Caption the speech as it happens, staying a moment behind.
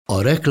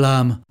A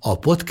reklám a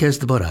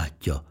podcast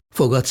barátja.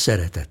 Fogad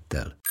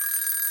szeretettel.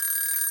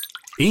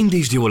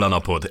 Indítsd jól a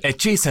napod egy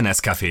csésze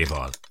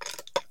Nescaféval.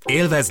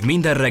 Élvezd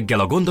minden reggel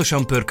a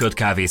gondosan pörkölt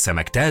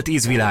kávészemek telt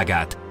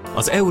ízvilágát,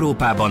 az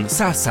Európában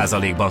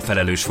 100%-ban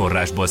felelős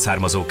forrásból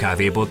származó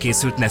kávéból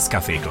készült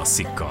Nescafé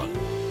klasszikkal.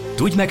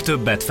 Tudj meg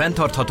többet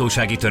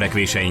fenntarthatósági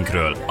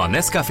törekvéseinkről a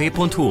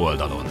nescafé.hu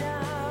oldalon.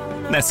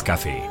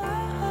 Nescafé.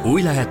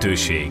 Új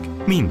lehetőség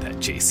minden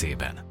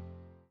csészében.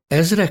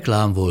 Ez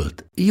reklám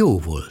volt, jó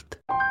volt.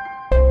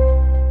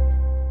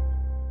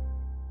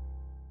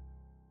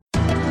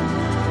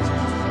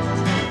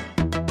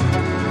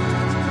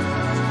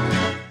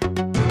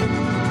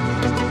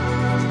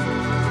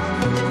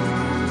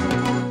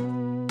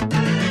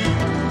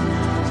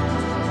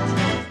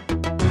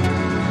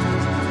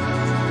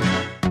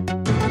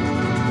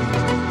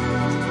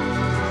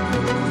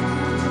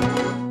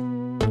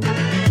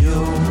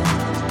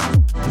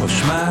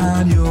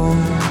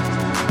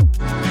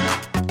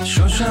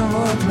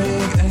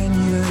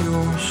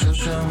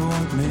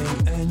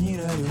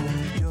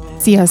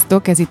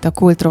 Sziasztok! Ez itt a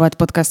Kult Rovat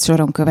Podcast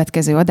soron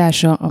következő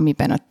adása,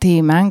 amiben a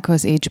témánk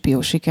az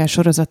HBO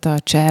sikersorozata, a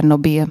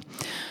Csernobil.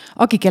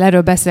 Akikkel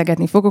erről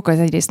beszélgetni fogok, az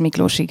egyrészt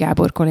Miklósi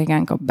Gábor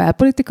kollégánk a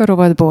belpolitika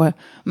rovatból,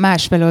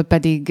 másfelől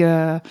pedig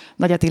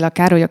Nagy Attila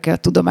Károly, aki a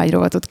tudomány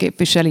rovatot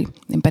képviseli.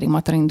 Én pedig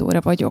Matarin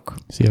Dóra vagyok.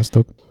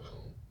 Sziasztok!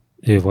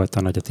 Ő volt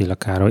a Nagy Attila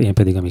Károly, én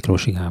pedig a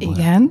Miklósi Gábor.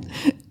 Igen.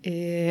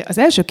 Az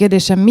első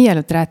kérdésem,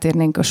 mielőtt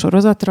rátérnénk a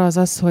sorozatra, az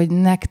az, hogy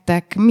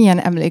nektek milyen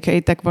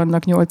emlékeitek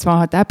vannak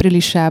 86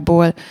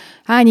 áprilisából,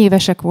 hány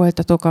évesek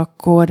voltatok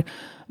akkor,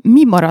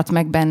 mi maradt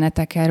meg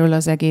bennetek erről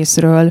az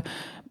egészről,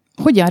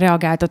 hogyan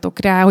reagáltatok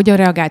rá, hogyan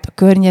reagált a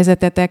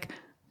környezetetek,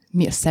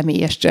 mi a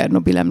személyes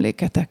Csernobil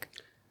emléketek?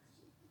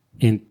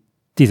 Én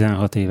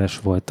 16 éves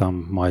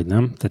voltam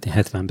majdnem, tehát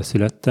én 70-ben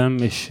születtem,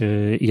 és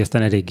így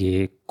aztán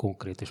eléggé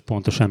konkrét és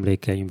pontos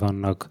emlékeim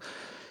vannak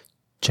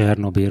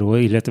Csernobilról,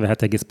 illetve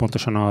hát egész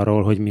pontosan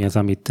arról, hogy mi az,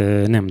 amit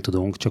nem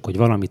tudunk, csak hogy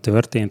valami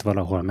történt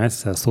valahol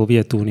messze a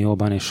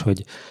Szovjetunióban, és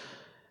hogy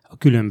a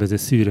különböző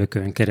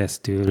szűrőkön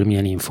keresztül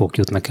milyen infók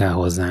jutnak el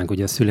hozzánk.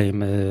 Ugye a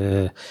szüleim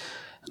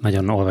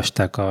nagyon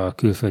olvasták a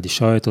külföldi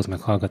sajtót, meg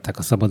hallgatták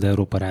a Szabad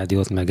Európa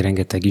rádiót, meg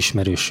rengeteg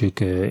ismerősük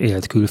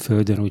élt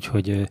külföldön,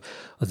 úgyhogy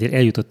azért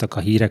eljutottak a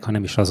hírek, ha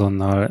nem is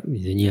azonnal,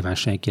 nyilván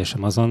senki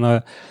sem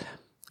azonnal.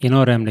 Én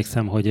arra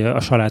emlékszem, hogy a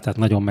salátát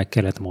nagyon meg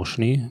kellett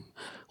mosni,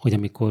 hogy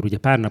amikor ugye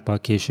pár nappal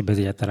később ez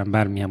egyáltalán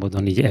bármilyen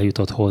módon így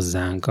eljutott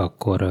hozzánk,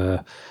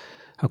 akkor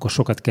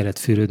sokat kellett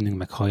fürödnünk,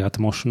 meg hajat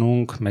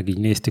mosnunk, meg így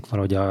néztük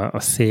valahogy a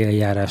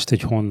széljárást,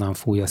 hogy honnan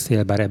fúj a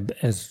szél, bár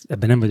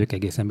ebben nem vagyok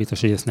egészen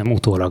biztos, hogy ezt nem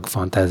utólag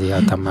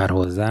fantáziáltam már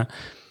hozzá.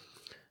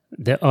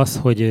 De az,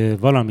 hogy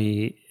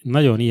valami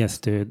nagyon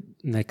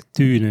ijesztőnek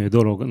tűnő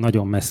dolog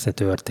nagyon messze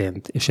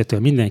történt, és ettől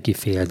mindenki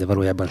fél, de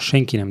valójában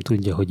senki nem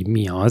tudja, hogy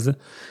mi az,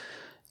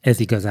 ez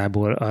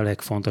igazából a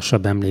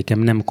legfontosabb emlékem,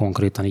 nem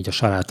konkrétan így a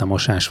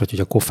salátamosás, vagy hogy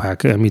a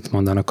kofák mit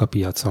mondanak a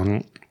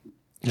piacon.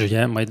 És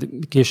ugye majd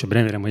később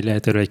remélem, hogy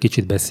lehet erről egy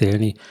kicsit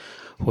beszélni,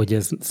 hogy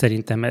ez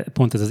szerintem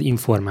pont ez az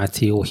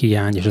információ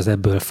hiány, és az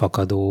ebből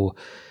fakadó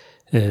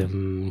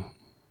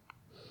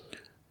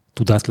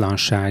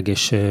tudatlanság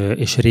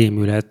és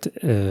rémület,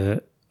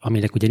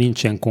 aminek ugye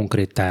nincsen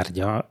konkrét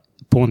tárgya,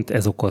 pont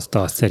ez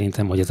okozta azt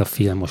szerintem, hogy ez a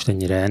film most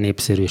ennyire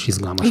népszerű és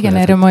izgalmas. Igen,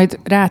 lehet. erre majd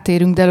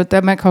rátérünk, de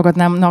előtte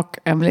meghallgatnám Nak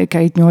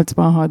emlékeit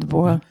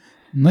 86-ból.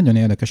 Nagyon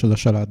érdekes az a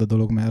saláda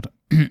dolog, mert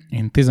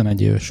én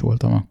 11 éves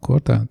voltam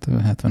akkor, tehát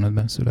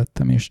 75-ben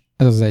születtem, és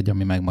ez az egy,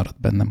 ami megmaradt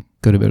bennem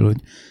körülbelül,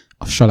 hogy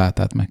a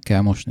salátát meg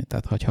kell mosni.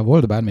 Tehát, ha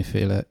volt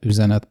bármiféle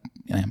üzenet,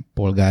 ilyen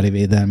polgári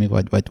védelmi,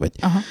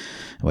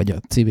 vagy a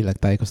civilek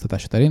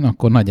tájékoztatása terén,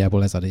 akkor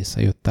nagyjából ez a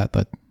része jött.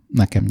 Tehát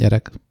nekem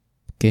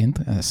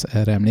gyerekként,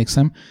 erre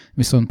emlékszem.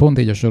 Viszont pont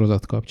így a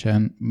sorozat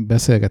kapcsán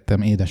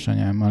beszélgettem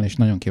édesanyámmal, és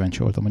nagyon kíváncsi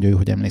voltam, hogy ő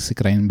hogy emlékszik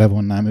rá, én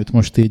bevonnám őt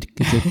most így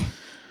kicsit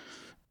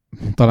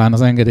talán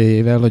az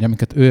engedélyével, hogy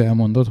amiket ő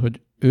elmondott,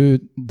 hogy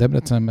ő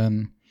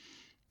Debrecenben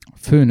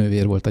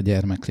főnővér volt a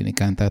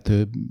gyermekklinikán, tehát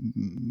ő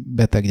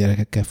beteg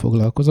gyerekekkel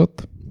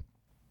foglalkozott,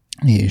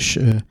 és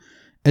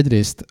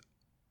egyrészt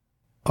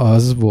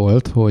az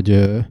volt,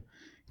 hogy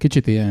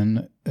kicsit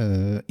ilyen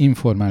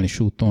informális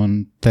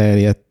úton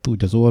terjedt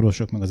úgy az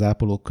orvosok meg az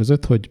ápolók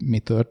között, hogy mi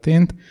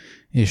történt,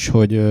 és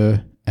hogy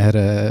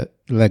erre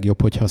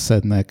legjobb, hogyha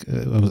szednek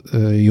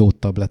jó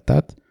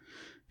tablettát,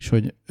 és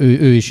hogy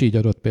ő is így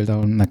adott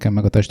például nekem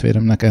meg a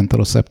testvéremnek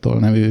Enteroceptol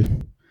nevű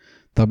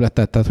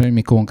tablettát, tehát hogy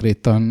mi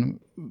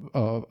konkrétan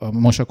a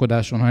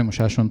mosakodáson,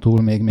 hajmosáson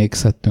túl még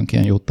szedtünk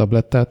ilyen jó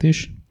tablettát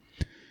is,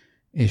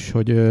 és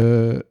hogy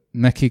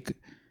nekik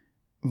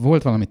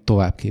volt valami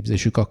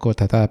továbbképzésük akkor,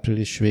 tehát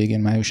április végén,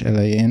 május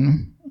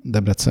elején,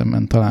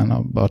 Debrecenben, talán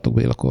a Bartók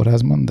Béla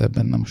kórházban, de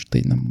ebben most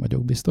így nem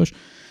vagyok biztos,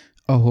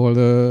 ahol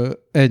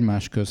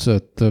egymás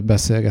között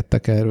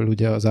beszélgettek erről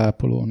ugye az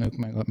ápolónők,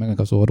 meg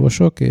az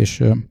orvosok,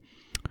 és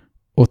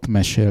ott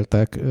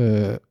meséltek,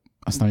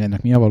 aztán, hogy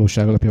ennek mi a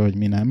valóság alapja, vagy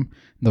mi nem,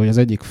 de hogy az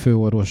egyik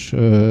főorvos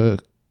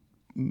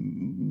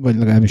vagy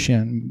legalábbis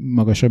ilyen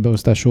magasabb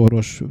beosztású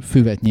orvos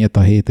füvet nyílt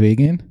a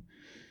hétvégén.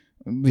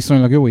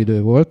 Viszonylag jó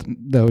idő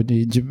volt, de hogy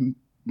így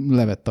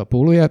levette a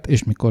pólóját,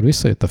 és mikor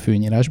visszajött a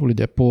fűnyírásból,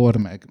 ugye por,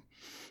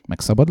 meg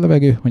szabad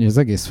levegő, hogy az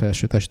egész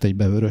felső teste így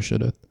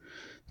bevörösödött.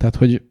 Tehát,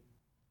 hogy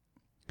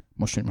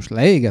most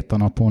leégett a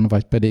napon,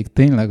 vagy pedig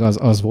tényleg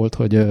az volt,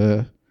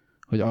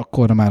 hogy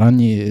akkor már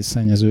annyi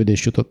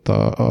szennyeződés jutott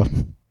a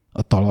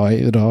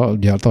talajra,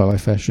 ugye a talaj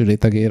felső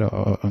rétegére,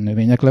 a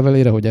növények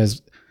levelére, hogy ez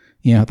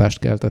ilyen hatást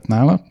keltett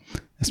nála.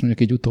 Ezt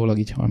mondjuk így utólag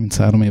így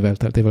 33 év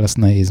elteltével ezt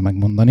nehéz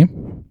megmondani,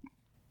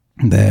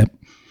 de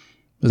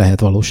lehet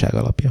valóság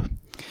alapja.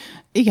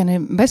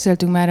 Igen,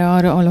 beszéltünk már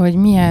arról, hogy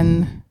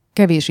milyen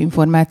kevés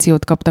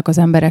információt kaptak az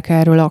emberek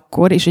erről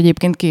akkor, és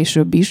egyébként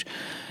később is,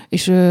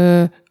 és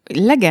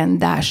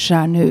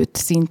legendássá nőtt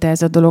szinte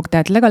ez a dolog,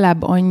 tehát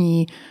legalább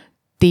annyi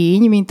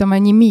tény, mint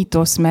amennyi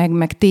mítosz,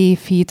 meg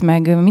tévhit,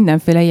 meg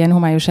mindenféle ilyen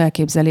homályos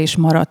elképzelés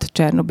maradt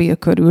Csernobil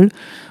körül.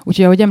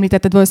 Úgyhogy, ahogy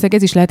említetted, valószínűleg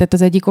ez is lehetett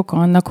az egyik oka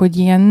annak, hogy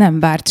ilyen nem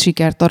várt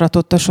sikert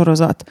aratott a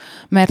sorozat.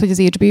 Mert hogy az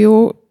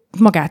HBO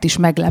magát is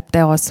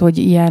meglepte az, hogy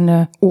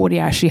ilyen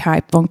óriási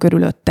hype van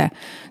körülötte.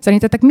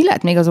 Szerintetek mi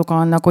lehet még az oka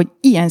annak, hogy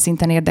ilyen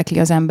szinten érdekli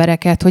az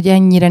embereket, hogy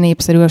ennyire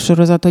népszerű a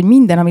sorozat, hogy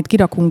minden, amit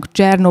kirakunk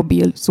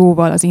Csernobil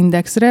szóval az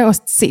Indexre,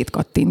 azt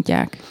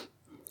szétkattintják?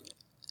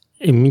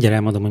 Én mindjárt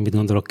elmondom, hogy mit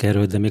gondolok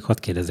erről, de még hadd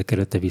kérdezzek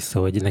előtte vissza,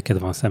 hogy neked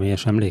van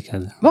személyes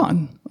emléked?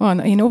 Van.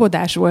 Én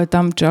óvodás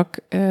voltam,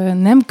 csak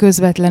nem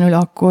közvetlenül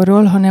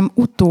akkorról, hanem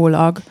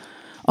utólag.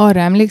 Arra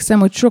emlékszem,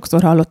 hogy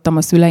sokszor hallottam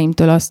a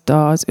szüleimtől azt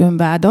az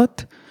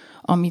önvádat,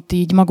 amit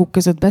így maguk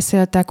között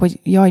beszéltek, hogy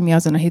jaj, mi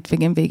azon a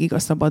hétvégén végig a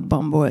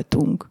szabadban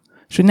voltunk.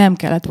 És hogy nem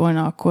kellett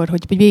volna akkor,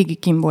 hogy végig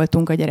kim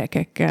voltunk a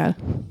gyerekekkel.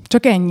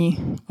 Csak ennyi.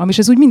 És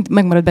ez úgy mind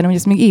megmaradt bennem, hogy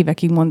ezt még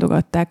évekig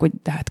mondogatták, hogy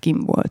de hát kim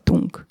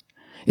voltunk.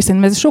 És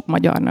szerintem ez sok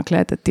magyarnak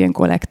lehetett ilyen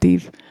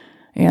kollektív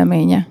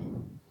élménye.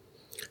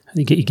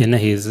 Igen,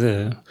 nehéz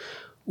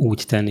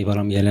úgy tenni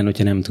valami ellen,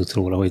 hogyha nem tudsz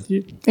róla,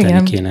 hogy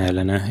tenni kéne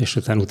ellene. És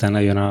utána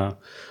jön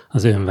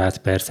az önvád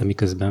persze,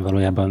 miközben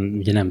valójában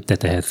ugye nem te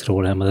tehetsz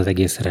róla, hanem az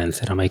egész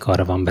rendszer, amelyik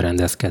arra van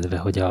berendezkedve,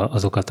 hogy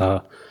azokat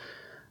a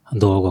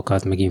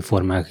dolgokat, meg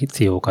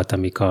információkat,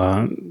 amik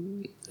a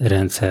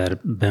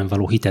rendszerben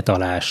való hitet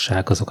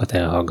alássák, azokat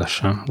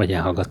elhallgassa, vagy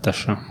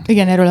elhallgattassa.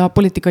 Igen, erről a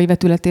politikai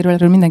vetületéről,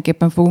 erről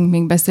mindenképpen fogunk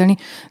még beszélni.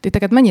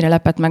 Titeket mennyire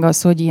lepett meg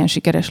az, hogy ilyen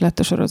sikeres lett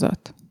a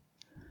sorozat?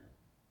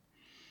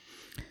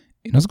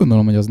 Én azt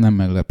gondolom, hogy az nem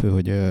meglepő,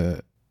 hogy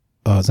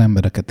az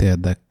embereket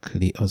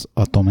érdekli az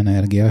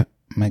atomenergia,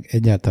 meg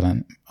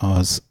egyáltalán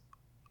az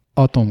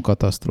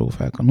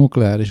atomkatasztrófák, a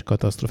nukleáris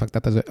katasztrófák.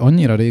 Tehát ez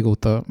annyira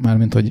régóta,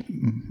 mármint hogy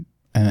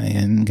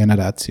ilyen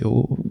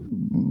generáció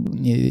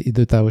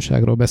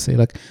időtávolságról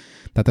beszélek,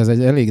 tehát ez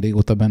egy elég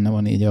régóta benne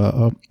van így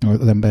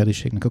az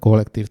emberiségnek a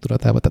kollektív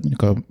tudatában, tehát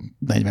mondjuk a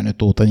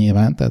 45 óta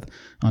nyilván, tehát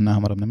annál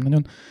hamarabb nem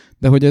nagyon,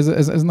 de hogy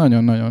ez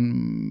nagyon-nagyon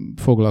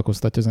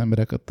foglalkoztatja az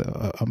embereket,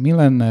 a mi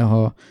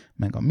lenne,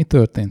 meg a mi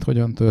történt,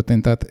 hogyan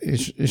történt, tehát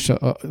és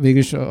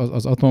végülis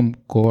az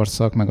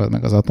atomkorszak,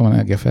 meg az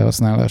atomenergia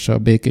felhasználása a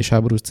békés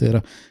háborús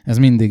célra, ez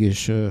mindig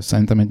is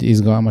szerintem egy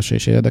izgalmas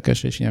és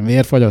érdekes, és ilyen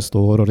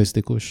vérfagyasztó,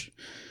 horrorisztikus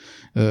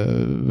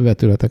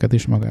vetületeket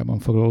is magában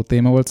foglaló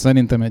téma volt.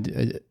 Szerintem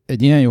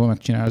egy ilyen jól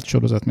megcsinált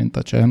sorozat, mint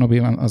a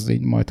Csernobil, az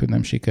így majd, hogy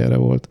nem sikerre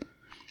volt.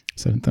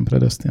 Szerintem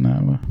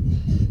predesztinálva.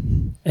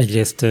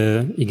 Egyrészt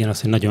igen,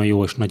 az, hogy nagyon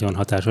jó és nagyon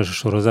hatásos a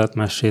sorozat,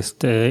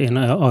 másrészt én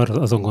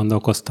azon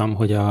gondolkoztam,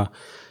 hogy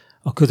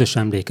a közös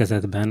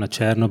emlékezetben a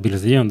Csernobil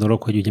az egy olyan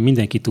dolog, hogy ugye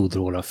mindenki tud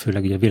róla,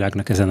 főleg ugye a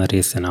világnak ezen a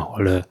részen,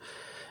 ahol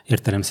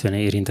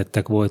értelemszerűen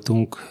érintettek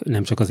voltunk,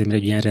 nem csak azért,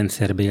 mert egy ilyen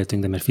rendszerbe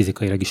éltünk, de mert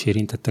fizikailag is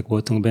érintettek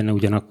voltunk benne,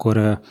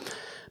 ugyanakkor,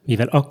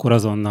 mivel akkor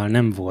azonnal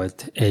nem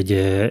volt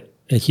egy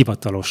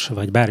hivatalos,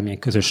 vagy bármilyen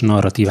közös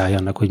narratívája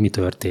annak, hogy mi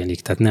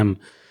történik, tehát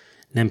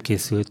nem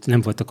készült,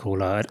 nem voltak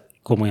róla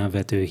komolyan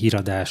vető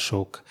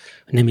híradások,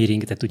 nem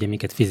érintett ugye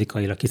minket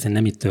fizikailag, hiszen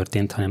nem itt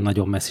történt, hanem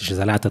nagyon messze, és ez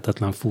a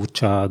láthatatlan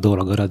furcsa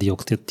dolog, a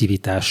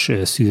radioaktivitás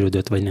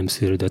szűrődött, vagy nem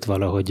szűrődött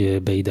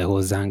valahogy be ide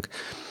hozzánk.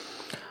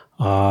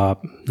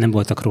 Nem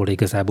voltak róla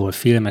igazából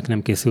filmek,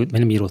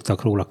 nem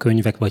írottak róla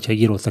könyvek, vagy ha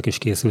írottak és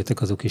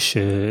készültek, azok is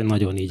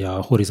nagyon így a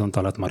horizont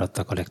alatt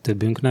maradtak a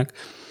legtöbbünknek.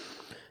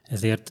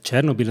 Ezért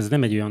Csernobil az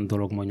nem egy olyan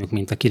dolog mondjuk,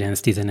 mint a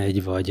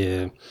 9/11,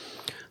 vagy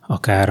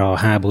akár a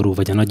háború,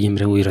 vagy a Nagy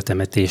Imre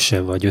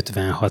újratemetése, vagy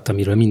 56,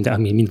 ami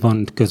mind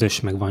van közös,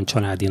 meg van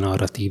családi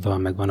narratíva,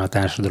 meg van a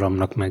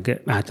társadalomnak,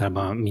 meg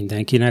általában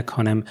mindenkinek,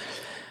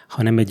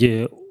 hanem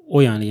egy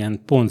olyan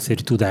ilyen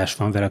pontszerű tudás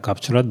van vele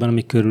kapcsolatban,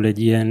 ami körül egy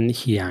ilyen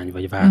hiány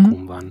vagy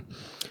vákum van.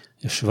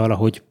 És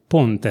valahogy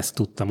pont ezt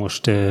tudta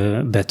most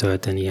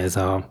betölteni ez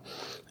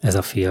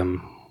a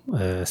film.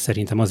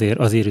 Szerintem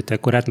azért üt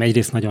ekkorát, mert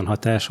egyrészt nagyon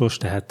hatásos,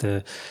 tehát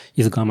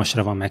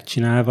izgalmasra van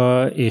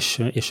megcsinálva,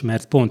 és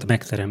mert pont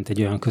megteremt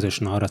egy olyan közös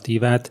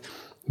narratívát,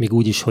 még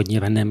úgy is, hogy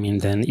nyilván nem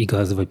minden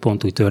igaz, vagy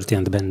pont úgy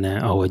történt benne,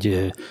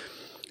 ahogy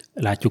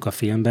látjuk a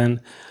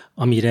filmben,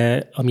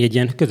 ami egy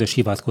ilyen közös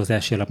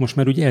hivatkozási alap. Most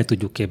már úgy el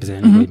tudjuk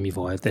képzelni, hogy mi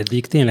volt.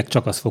 Eddig tényleg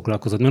csak az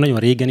foglalkozott, mert nagyon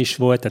régen is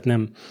volt,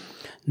 tehát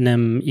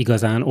nem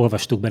igazán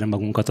olvastuk bele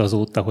magunkat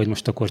azóta, hogy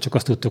most akkor csak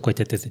azt tudtuk,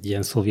 hogy ez egy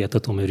ilyen szovjet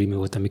atomerőmű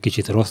volt, ami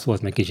kicsit rossz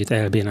volt, meg kicsit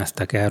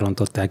elbénázták,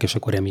 elrontották, és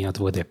akkor emiatt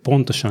volt. De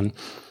pontosan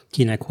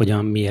kinek,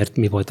 hogyan, miért,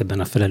 mi volt ebben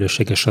a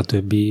felelőssége,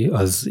 stb.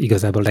 Az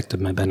igazából a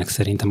legtöbb embernek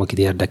szerintem, akit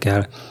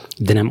érdekel,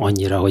 de nem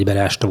annyira, hogy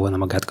beleásta volna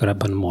magát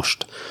korábban,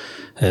 most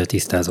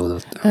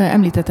tisztázódott.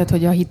 Említetted,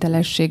 hogy a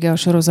hitelessége a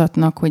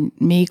sorozatnak, hogy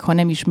még ha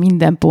nem is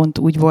minden pont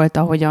úgy volt,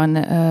 ahogyan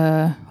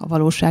a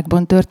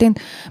valóságban történt.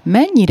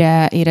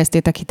 Mennyire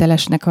éreztétek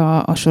hitelesnek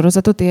a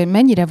sorozatot,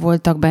 mennyire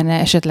voltak benne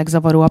esetleg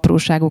zavaró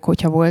apróságok,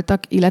 hogyha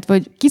voltak, illetve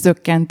hogy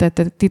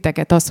kizökkentett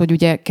titeket az, hogy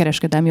ugye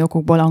kereskedelmi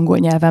okokból angol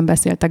nyelven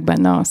beszéltek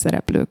benne a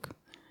szereplők?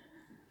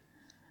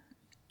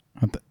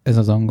 Hát ez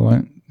az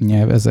angol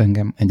nyelv, ez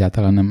engem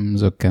egyáltalán nem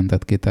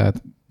zökkentett ki,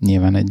 tehát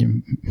nyilván egy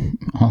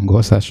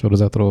angol száz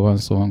sorozatról van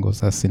szó, angol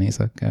száz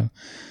színészekkel.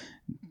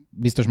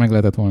 Biztos meg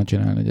lehetett volna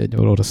csinálni, hogy egy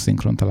orosz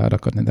szinkront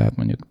alárakadni, de hát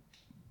mondjuk...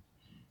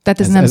 Tehát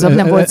ez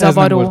nem volt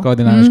zavaró. Ez nem volt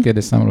kardinális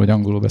kérdés számomra, hogy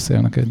angolul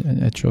beszélnek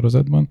egy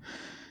sorozatban.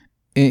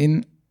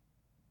 Én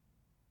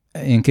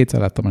kétszer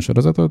láttam a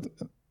sorozatot,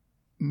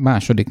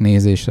 második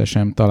nézésre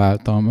sem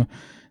találtam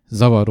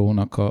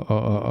zavarónak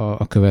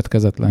a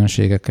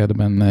következetlenségeket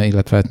benne,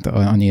 illetve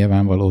a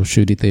nyilvánvaló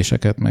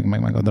sűrítéseket,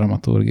 meg a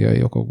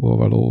dramaturgiai okokból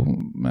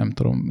való, nem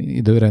tudom,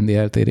 időrendi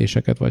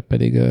eltéréseket, vagy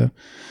pedig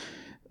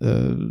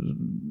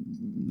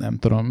nem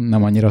tudom,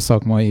 nem annyira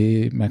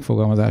szakmai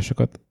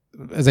megfogalmazásokat.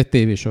 Ez egy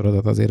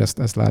tévésorozat, azért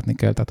ezt látni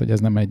kell, tehát hogy ez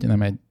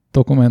nem egy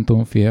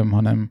dokumentumfilm,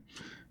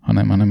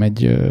 hanem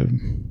egy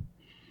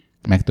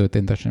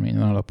megtörtént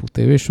eseményen alapú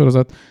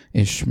tévésorozat,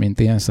 és mint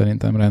ilyen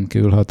szerintem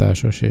rendkívül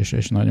hatásos,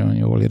 és nagyon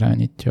jól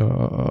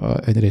irányítja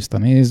egyrészt a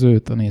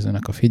nézőt, a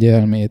nézőnek a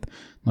figyelmét,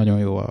 nagyon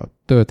jó a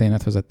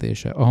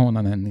történetvezetése,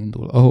 ahonnan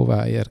indul,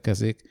 ahová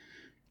érkezik.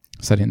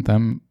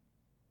 Szerintem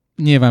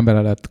nyilván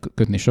bele lehet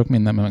kötni sok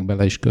mindenben, meg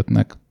bele is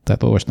kötnek,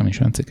 tehát olvastam is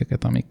olyan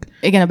cikkeket, amik...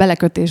 Igen, a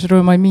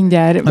belekötésről majd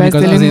mindjárt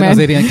beszélünk.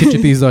 Azért ilyen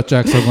kicsit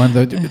izzadságszak van, de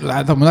hogy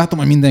látom,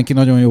 hogy mindenki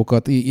nagyon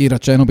jókat ír a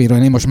Csernobylról,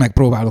 én most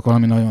megpróbálok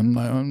valami nagyon,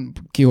 nagyon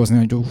kihozni,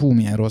 hogy hú,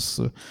 milyen rossz.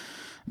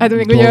 Hát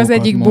még ugye az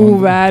egyik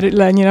búvár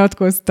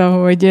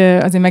lenyilatkozta, hogy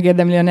azért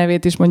megérdemli a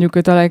nevét, és mondjuk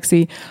őt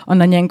Alexei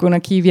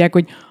Annanyenkónak hívják,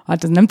 hogy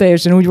hát ez nem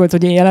teljesen úgy volt,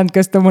 hogy én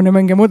jelentkeztem, hanem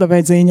engem oda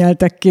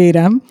vezényeltek,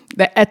 kérem.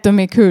 De ettől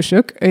még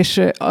hősök,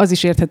 és az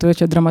is érthető,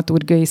 hogy a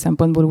dramaturgiai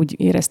szempontból úgy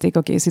érezték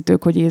a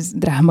készítők, hogy ez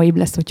drámaibb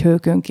lesz, hogy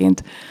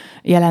hőkönként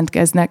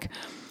jelentkeznek.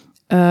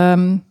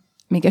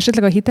 Még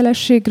esetleg a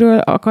hitelességről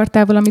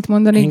akartál valamit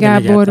mondani,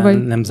 engem Gábor?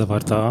 Vagy... nem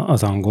zavarta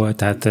az angol,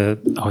 tehát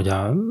ahogy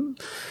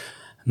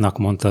Nak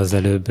mondta az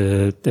előbb,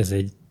 ez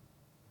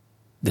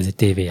egy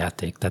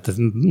tévéjáték. Tehát ez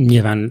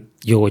nyilván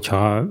jó,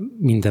 hogyha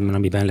mindenben,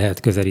 amiben lehet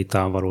közelít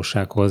a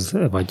valósághoz,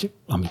 vagy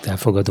amit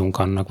elfogadunk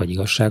annak, vagy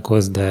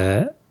igazsághoz,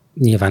 de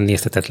nyilván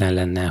nézhetetlen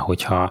lenne,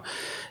 hogyha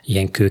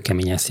ilyen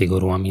kőkeményen,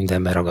 szigorúan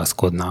mindenben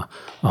ragaszkodna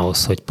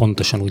ahhoz, hogy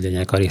pontosan úgy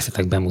legyenek a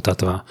részletek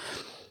bemutatva,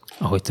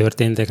 ahogy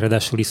történtek,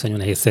 ráadásul iszonyú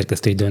nehéz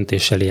szerkesztői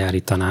döntés elé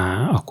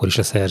állítaná akkor is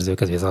a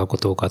szerzőket, vagy az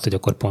alkotókat, hogy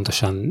akkor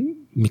pontosan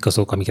mik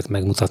azok, amiket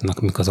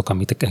megmutatnak, mik azok,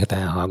 amiket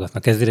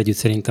elhallgatnak. Ezzel együtt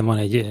szerintem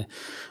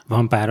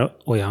van pár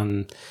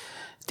olyan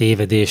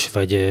tévedés,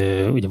 vagy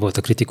ugye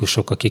voltak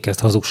kritikusok, akik ezt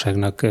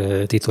hazugságnak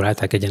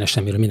titulálták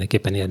egyenesen, amiről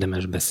mindenképpen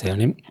érdemes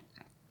beszélni.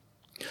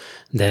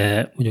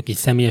 De mondjuk így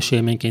személyes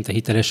élményként a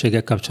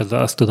hitelességgel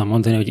kapcsolatban azt tudom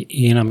mondani, hogy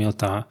én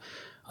amióta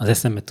az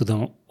eszembe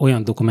tudom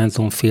olyan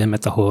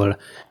dokumentumfilmet, ahol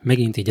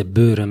megint így a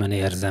bőrömön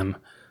érzem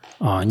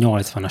a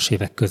 80-as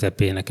évek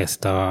közepének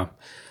ezt a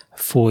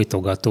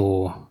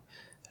folytogató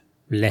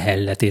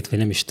lehelletét, vagy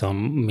nem is tudom,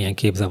 milyen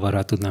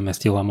képzavarral tudnám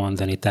ezt jól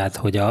mondani, tehát,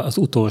 hogy az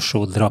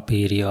utolsó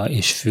drapéria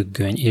és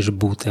függöny és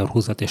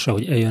bútorhúzat, és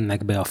ahogy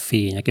eljönnek be a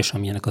fények, és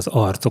amilyenek az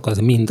arcok, az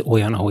mind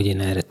olyan, ahogy én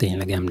erre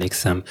tényleg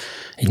emlékszem,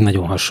 egy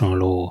nagyon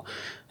hasonló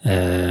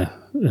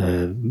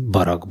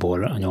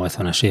barakból, a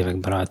 80-as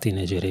években, a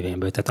tínédzser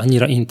éveimből. Tehát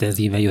annyira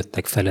intenzíven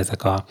jöttek fel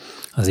ezek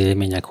az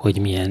élmények, hogy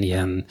milyen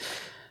ilyen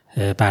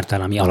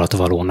pártállami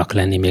alattvalónak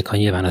lenni, még ha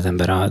nyilván az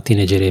ember a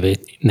tínédzser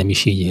éveit nem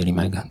is így éli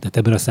meg. Tehát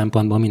ebből a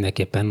szempontból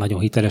mindenképpen nagyon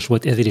hiteles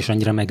volt. Ezért is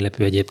annyira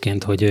meglepő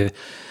egyébként, hogy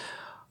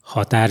ha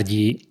a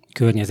tárgyi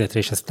környezetre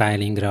és a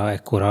stylingra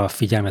ekkora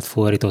figyelmet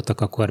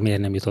fordítottak, akkor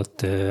miért nem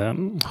jutott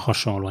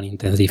hasonlóan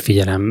intenzív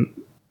figyelem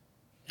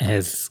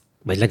ehhez,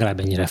 vagy legalább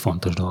ennyire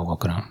fontos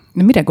dolgokra.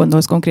 De mire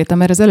gondolsz konkrétan?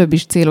 Mert az előbb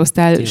is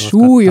céloztál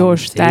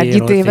súlyos tárgyi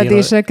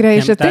tévedésekre,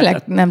 és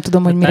tényleg nem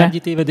tudom, hogy mire. Tárgyi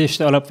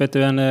tévedésre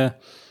alapvetően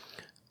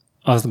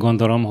azt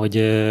gondolom, hogy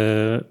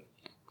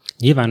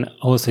nyilván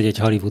ahhoz, hogy egy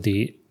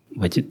hollywoodi,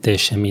 vagy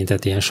teljesen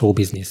mindet ilyen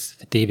showbusiness,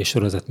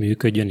 tévésorozat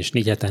működjön, és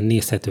egyáltalán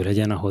nézhető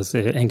legyen, ahhoz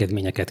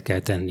engedményeket kell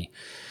tenni.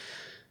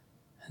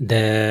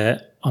 De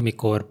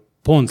amikor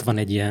pont van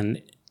egy ilyen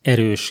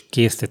erős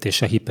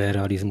késztetés a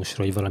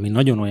hiperrealizmusra, hogy valami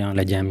nagyon olyan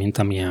legyen, mint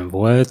amilyen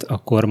volt,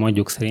 akkor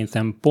mondjuk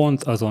szerintem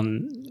pont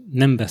azon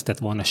nem vesztett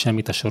volna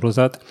semmit a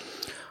sorozat,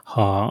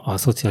 a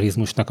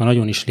szocializmusnak a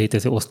nagyon is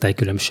létező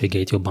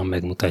osztálykülönbségeit jobban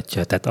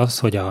megmutatja. Tehát az,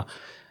 hogy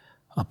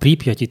a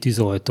Pripyati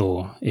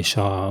tűzoltó és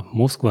a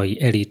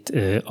moszkvai elit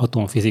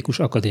atomfizikus,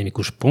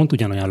 akadémikus pont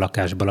ugyanolyan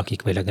lakásban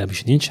lakik, vagy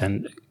legalábbis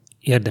nincsen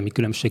érdemi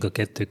különbség a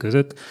kettő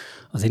között,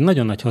 az egy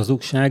nagyon nagy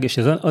hazugság, és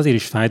ez azért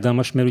is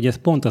fájdalmas, mert ugye ez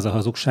pont az a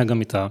hazugság,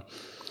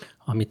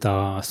 amit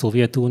a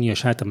Szovjetunió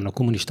és általában a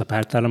kommunista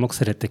pártállamok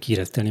szerettek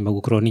híresztelni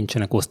magukról,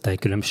 nincsenek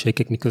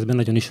osztálykülönbségek, miközben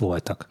nagyon is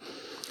voltak.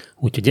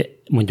 Úgyhogy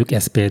mondjuk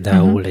ez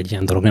például egy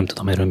ilyen dolog, nem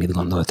tudom, erről mit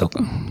gondoltok.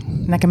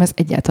 Nekem ez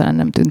egyáltalán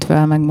nem tűnt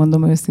fel,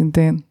 megmondom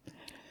őszintén.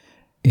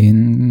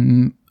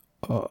 Én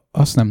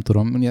azt nem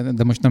tudom,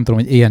 de most nem tudom,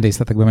 hogy ilyen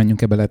részletekbe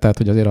menjünk bele, tehát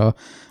hogy azért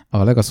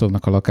a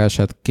Legaszovnak a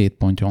lakását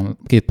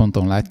két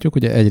ponton látjuk.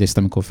 Ugye egyrészt,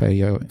 amikor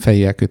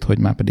felhívják őt, hogy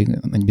már pedig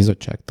egy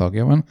bizottság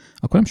tagja van,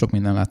 akkor nem sok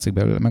minden látszik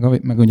belőle.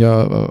 Meg ugye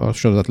a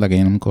sorozat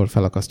legején, amikor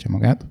felakasztja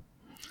magát.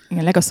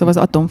 Igen, Legaszov az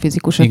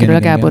atomfizikus, akiről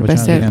Gábor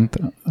beszél. Igen,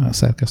 a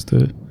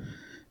szerkesztő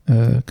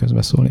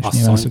közbeszól, és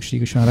nyilván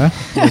szükség is van rá.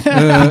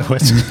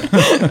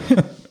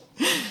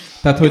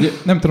 Tehát, hogy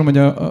nem tudom, hogy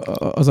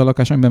az a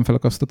lakás, amiben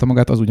felakasztotta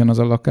magát, az ugyanaz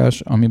a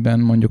lakás, amiben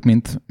mondjuk,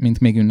 mint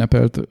még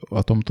ünnepelt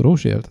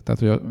atomtudós élt? Tehát,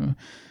 hogy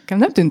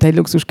nem tűnt egy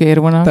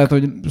luxuskérvónak. Tehát,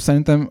 hogy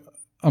szerintem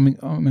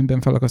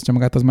amiben felakasztja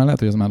magát, az már lehet,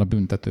 hogy az már a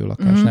büntető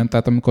lakás, nem?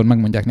 Tehát amikor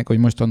megmondják neki,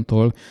 hogy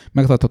mostantól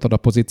megtarthatod a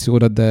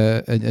pozíciódat,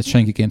 de egy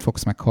senkiként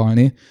fogsz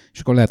meghalni, és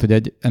akkor lehet,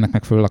 hogy ennek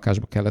megfelelő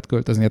lakásba kellett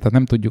költözni. Tehát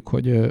nem tudjuk,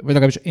 hogy, vagy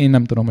legalábbis én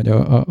nem tudom, hogy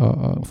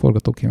a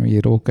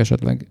forgatókönyvírók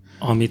esetleg.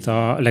 Amit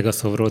a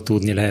Legaszovról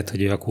tudni lehet,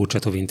 hogy ő a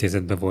Kurchatov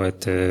intézetben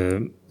volt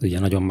ugye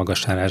nagyon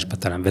magas állásban,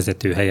 talán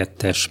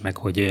vezetőhelyettes, meg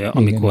hogy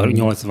amikor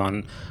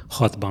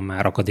 86-ban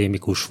már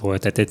akadémikus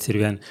volt, tehát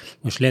egyszerűen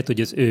most lehet,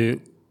 hogy az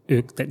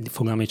ők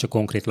fogalmai csak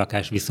konkrét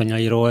lakás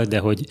viszonyairól, de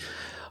hogy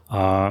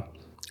a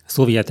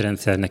szovjet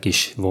rendszernek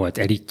is volt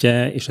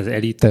elitje, és az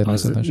elit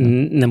az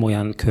nem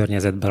olyan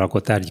környezetben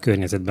lakott, tárgyi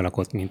környezetben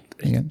lakott, mint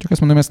igen, csak azt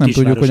mondom, ezt nem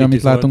tudjuk, hogy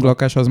amit látunk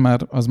lakás, az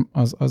már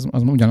az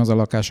ugyanaz a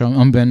lakás,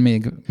 amiben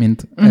még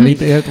mint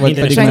elit élt, vagy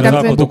pedig már az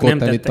alkotók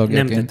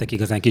nem tettek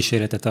igazán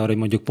kísérletet arra, hogy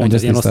mondjuk pont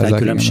az ilyen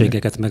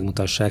osztálykülönbségeket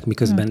megmutassák,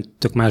 miközben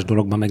tök más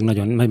dologban meg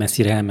nagyon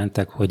messzire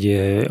elmentek,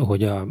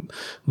 hogy a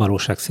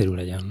valóságszerű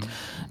legyen.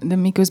 De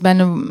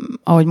miközben,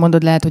 ahogy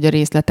mondod, lehet, hogy a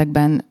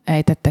részletekben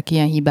ejtettek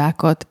ilyen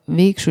hibákat,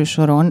 végső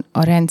soron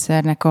a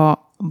rendszernek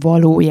a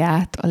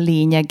valóját, a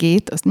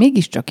lényegét, azt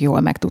mégiscsak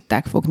jól meg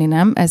tudták fogni,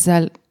 nem?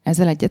 Ezzel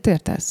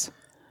egyetértesz?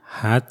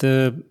 Hát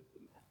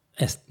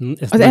ezt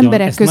az nagyon,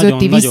 emberek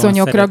közötti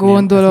viszonyokra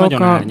gondolok. Ezt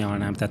nagyon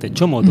árnyalnám. Tehát egy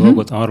csomó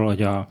dolgot arról,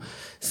 hogy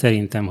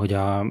szerintem, hogy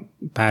a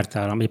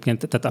pártállam,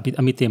 egyébként, tehát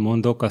amit én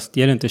mondok, azt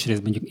jelentős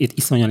részben mondjuk, itt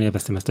iszonyan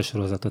élveztem ezt a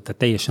sorozatot, tehát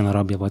teljesen a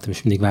rabja voltam,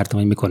 és mindig vártam,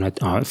 hogy mikor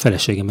a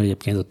feleségemmel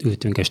egyébként ott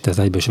ültünk este az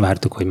ágyba, és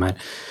vártuk, hogy már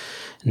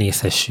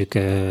nézhessük.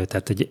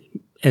 Tehát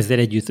ezzel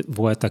együtt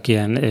voltak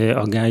ilyen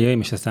aggályaim,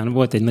 és aztán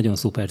volt egy nagyon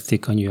szuper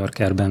cikk a New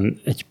Yorkerben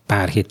egy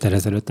pár héttel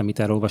ezelőtt, amit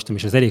elolvastam,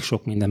 és az elég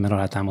sok mindenben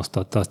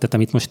alátámasztotta azt. Tehát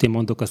amit most én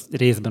mondok, azt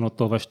részben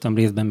ott olvastam,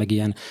 részben meg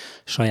ilyen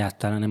saját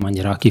talán nem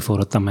annyira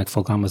kiforrottan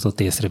megfogalmazott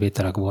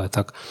észrevételek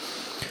voltak.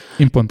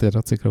 Én pont erre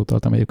a cikkre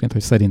utaltam egyébként,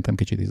 hogy szerintem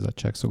kicsit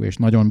izzadságszagú, és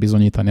nagyon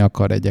bizonyítani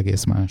akar egy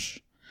egész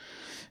más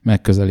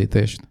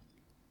megközelítést.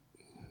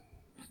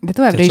 De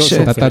továbbra is...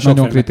 Tehát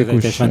nagyon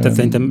kritikus. Tehát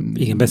szerintem,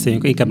 igen,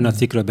 beszéljünk, inkább a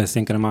cikkről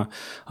beszéljünk, hanem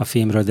a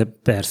filmről, de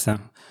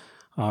persze.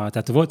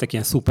 Tehát voltak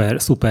ilyen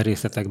szuper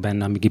részletek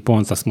benne, amik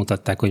pont azt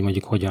mutatták, hogy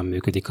mondjuk hogyan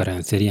működik a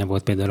rendszer. Ilyen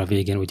volt például a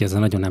végén, ugye ez a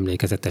nagyon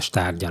emlékezetes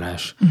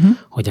tárgyalás,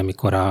 hogy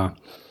amikor a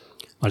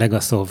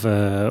Legaszov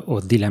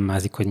ott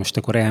dilemmázik, hogy most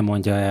akkor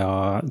elmondja-e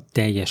a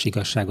teljes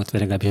igazságot, vagy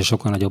legalábbis a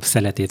sokkal nagyobb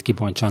szeletét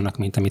kibontsa annak,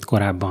 mint amit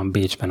korábban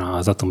Bécsben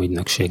az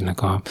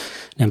atomügynökségnek a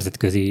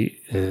nemzetközi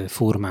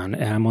fórumán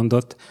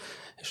elmondott.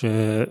 És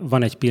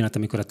van egy pillanat,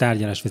 amikor a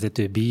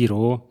tárgyalásvezető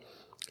bíró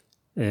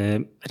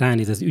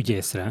ránéz az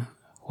ügyészre,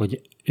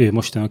 hogy ő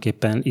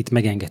mostanóképpen itt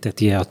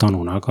megengedheti-e a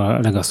tanúnak, a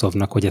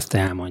Legaszovnak, hogy ezt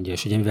elmondja.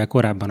 És ugye mivel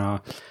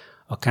korábban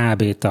a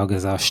KB tag,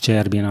 ez a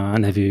Szczerbina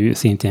nevű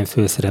szintén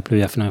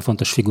főszereplője, nagyon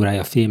fontos figurája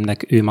a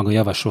filmnek, ő maga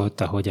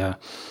javasolta,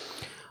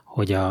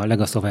 hogy a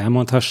Legaszov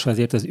elmondhassa,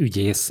 azért az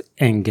ügyész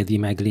engedi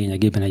meg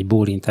lényegében egy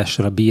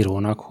bólintással a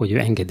bírónak, hogy ő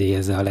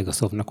engedélyezze a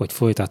Legaszovnak, hogy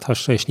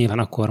folytathassa, és nyilván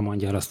akkor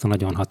mondja el azt a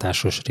nagyon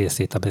hatásos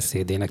részét a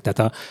beszédének.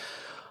 Tehát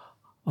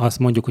azt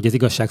mondjuk, hogy az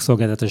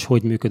igazságszolgáltatás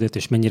hogy működött,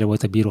 és mennyire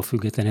volt a bíró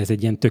független, ez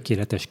egy ilyen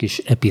tökéletes kis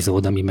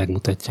epizód, ami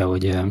megmutatja,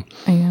 hogy...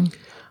 Igen.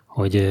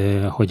 Hogy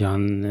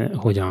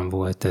hogyan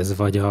volt ez,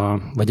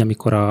 vagy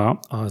amikor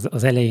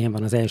az elején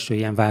van az első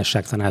ilyen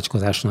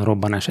válságtanácskozáson, a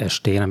robbanás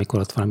estén, amikor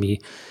ott valami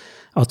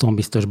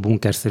atombiztos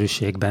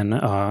bunkerszerűségben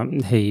a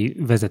helyi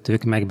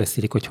vezetők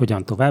megbeszélik, hogy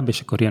hogyan tovább,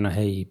 és akkor jön a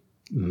helyi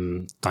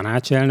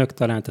tanácselnök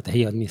talán, tehát a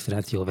helyi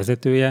adminisztráció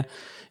vezetője,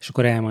 és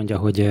akkor elmondja,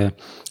 hogy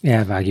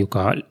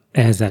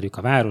elzárjuk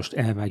a várost,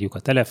 elvágjuk a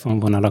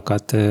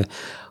telefonvonalakat,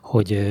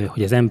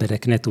 hogy az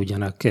emberek ne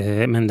tudjanak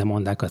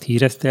mendemondákat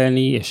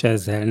híresztelni, és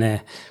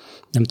ezzel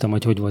nem tudom,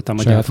 hogy volt a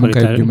magyar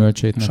fordítás. Saját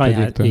gyümölcsét.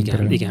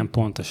 Igen,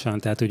 pontosan.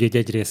 Tehát ugye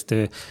egyrészt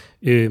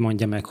ő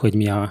mondja meg, hogy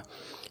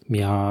mi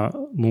mi a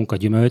munka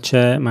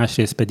gyümölcse,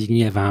 másrészt pedig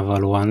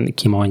nyilvánvalóan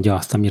kimondja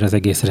azt, amire az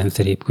egész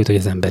rendszer épült, hogy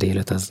az ember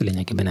élet az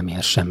lényegében nem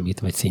ér semmit,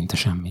 vagy szinte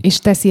semmit. És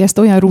teszi ezt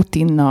olyan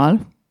rutinnal,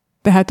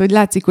 tehát, hogy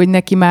látszik, hogy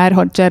neki már,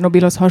 ha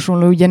Csernobilhoz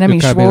hasonló ügye nem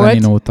is volt.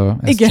 Lenin óta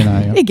ezt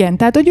csinálja. Igen,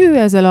 tehát, hogy ő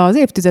ezzel az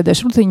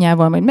évtizedes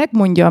rutinjával majd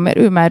megmondja, mert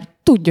ő már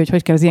tudja,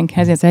 hogy kell az ilyen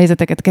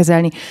helyzeteket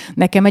kezelni.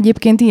 Nekem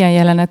egyébként ilyen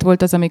jelenet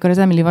volt az, amikor az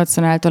Emily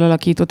Watson által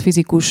alakított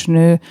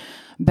fizikusnő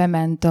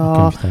bement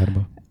a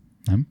könyvtárba.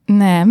 Nem?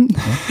 Nem.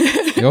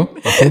 Jó?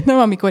 Okay. Nem,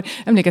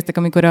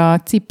 amikor a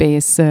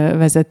Cipész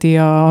vezeti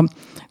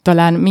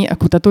talán a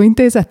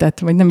kutatóintézetet,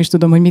 vagy nem is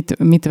tudom, hogy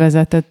mit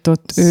vezetett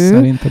ott ő.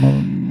 Szerintem a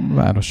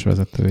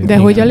városvezetője. De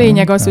hogy a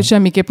lényeg az, hogy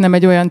semmiképp nem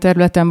egy olyan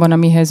területen van,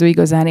 amihez ő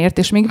igazán ért,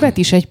 és még vet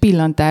is egy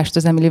pillantást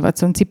az Emily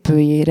Watson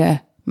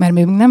cipőjére, mert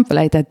még nem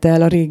felejtette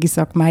el a régi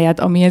szakmáját,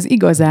 amihez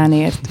igazán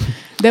ért.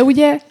 De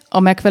ugye a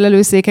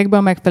megfelelő székekben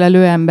a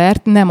megfelelő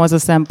embert nem az a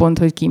szempont,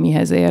 hogy ki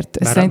mihez ért.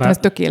 Szerintem ez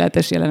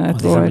tökéletes jelenet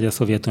volt. Hiszem, hogy a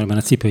Szovjetunióban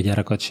a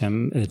cipőgyárakat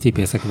sem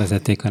cipészek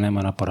vezették, hanem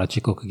a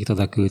paracsikok, akik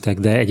oda küldtek,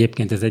 de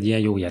egyébként ez egy ilyen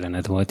jó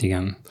jelenet volt,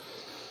 igen.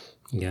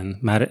 Igen,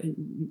 már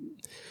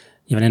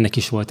nyilván ennek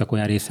is voltak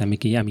olyan része,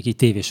 amik így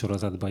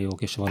tévésorozatban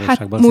jók, és a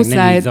valóságban hát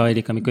nem így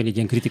zajlik, amikor egy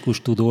ilyen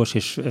kritikus tudós,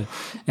 és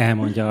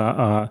elmondja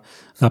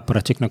az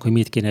apparacsiknak, hogy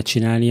mit kéne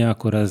csinálnia,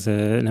 akkor az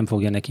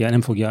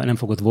nem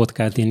fogod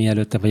vodkát inni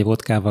előtte, vagy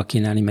vodkával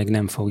kínálni, meg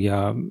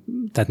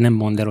tehát nem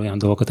mond el olyan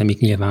dolgokat, amik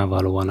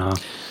nyilvánvalóan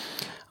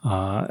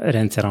a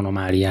rendszer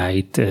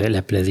anomáliáit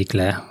leplezik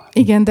le.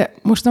 Igen, de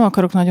most nem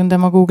akarok nagyon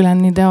demagóg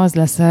lenni, de az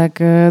leszek,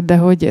 de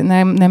hogy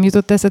nem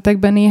jutott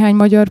eszetekbe néhány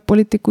magyar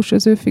politikus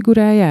az ő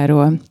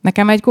figurájáról?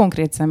 Nekem egy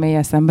konkrét személy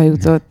eszembe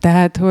jutott,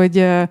 tehát,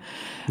 hogy...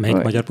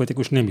 Melyik magyar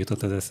politikus nem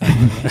jutott az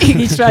eszembe? Így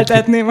is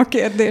feltehetném a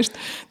kérdést.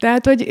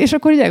 Tehát, hogy, és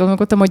akkor így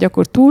elgondolkodtam, hogy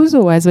akkor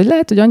túlzó ez, vagy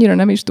lehet, hogy annyira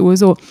nem is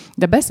túlzó,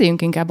 de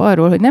beszéljünk inkább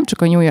arról, hogy nem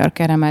csak a New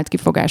Yorker emelt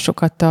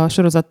kifogásokat a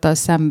sorozattal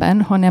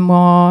szemben, hanem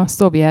a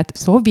szovjet,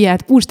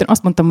 úristen,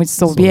 azt mondtam, hogy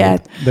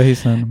szovjet. De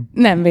hiszen...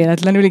 Nem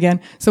véletlenül, igen.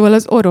 Szóval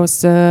az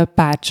orosz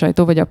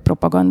pártsajtó, vagy a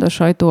propaganda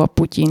sajtó, a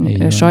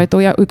Putyin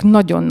sajtója, ők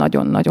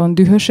nagyon-nagyon-nagyon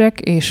dühösek,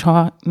 és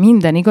ha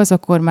minden igaz,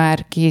 akkor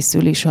már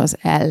készül is az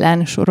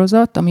ellen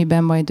sorozat,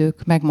 amiben majd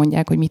ők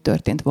megmondják, hogy mi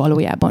történt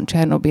valójában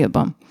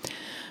Csernobilban.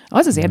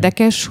 Az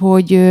érdekes,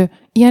 hogy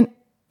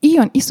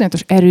ilyen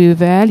iszonyatos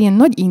erővel, ilyen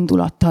nagy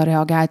indulattal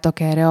reagáltak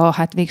erre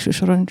a végső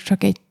soron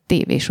csak egy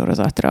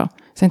tévésorozatra.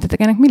 Szerintetek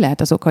ennek mi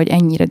lehet az oka, hogy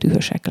ennyire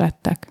dühösek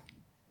lettek?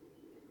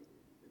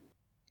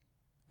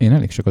 Én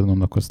elég sokat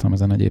gondolkoztam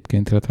ezen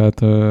egyébként, illetve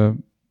hát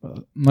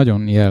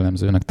nagyon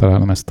jellemzőnek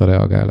találom ezt a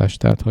reagálást,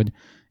 tehát hogy,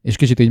 és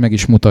kicsit így meg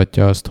is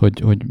mutatja azt,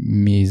 hogy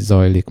mi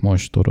zajlik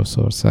most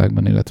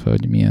Oroszországban, illetve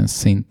hogy milyen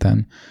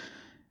szinten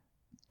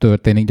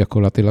történik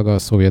gyakorlatilag a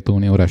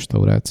Szovjetunió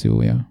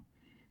restaurációja.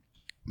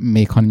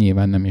 Még ha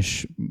nyilván nem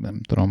is,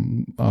 nem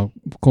tudom, a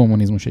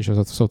kommunizmus és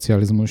a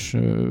szocializmus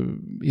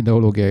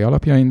ideológiai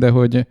alapjain, de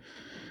hogy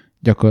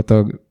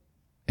gyakorlatilag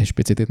és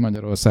picit itt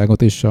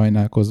Magyarországot is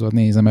sajnálkozva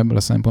nézem ebből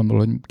a szempontból,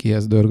 hogy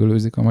kihez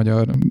dörgölőzik a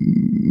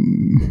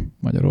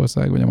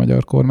Magyarország vagy a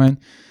magyar kormány.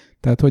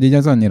 Tehát, hogy így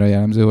ez annyira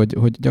jellemző,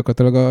 hogy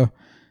gyakorlatilag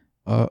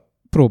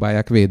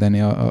próbálják védeni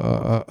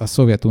a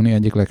Szovjetunió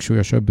egyik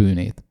legsúlyosabb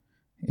bűnét.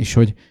 És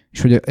hogy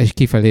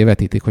kifelé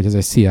vetítik, hogy ez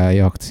egy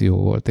CIA akció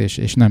volt,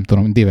 és nem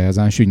tudom,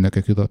 diverzáns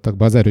ügynökök jutottak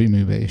be az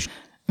erőműve, és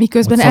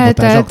miközben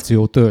szabotázs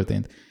akció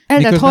történt.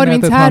 Eltelt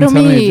 33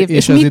 év.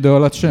 És az idő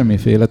alatt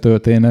semmiféle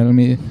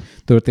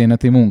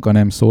történeti munka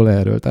nem szól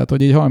erről. Tehát,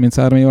 hogy így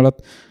 33 év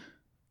alatt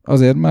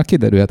azért már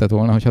kiderülhetett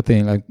volna, hogyha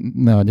tényleg,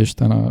 ne adj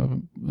Isten,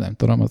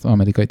 az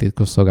amerikai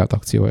titkosszolgált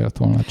akciója lett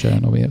volna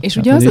Csernobil. És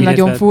ugye az a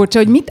nagyon furcsa,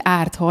 hogy mit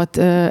árthat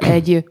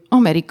egy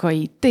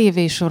amerikai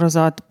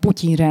tévésorozat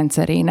Putyin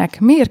rendszerének?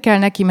 Miért kell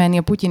neki menni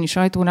a putyini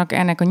sajtónak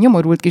ennek a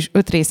nyomorult kis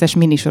 5 részes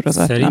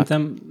minisorozatnak?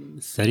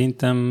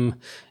 Szerintem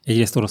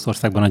egyrészt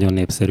Oroszországban nagyon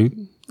népszerű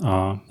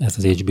ez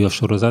az HBO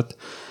sorozat,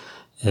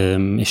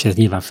 és ez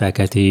nyilván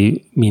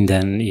felkelti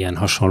minden ilyen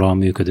hasonlóan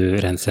működő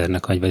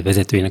rendszernek, vagy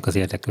vezetőjének az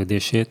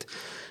érdeklődését.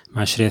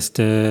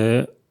 Másrészt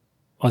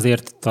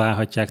azért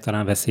találhatják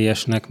talán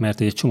veszélyesnek,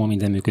 mert egy csomó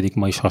minden működik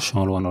ma is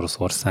hasonlóan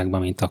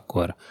Oroszországban, mint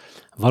akkor.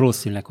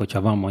 Valószínűleg,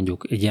 hogyha van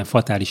mondjuk egy ilyen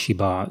fatális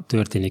hiba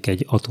történik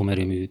egy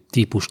atomerőmű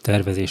típus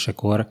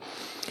tervezésekor,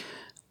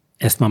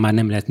 ezt ma már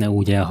nem lehetne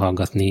úgy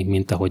elhallgatni,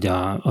 mint ahogy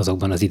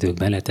azokban az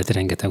időkben lehetett,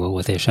 rengeteg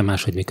volt, teljesen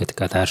máshogy működik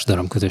a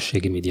társadalom,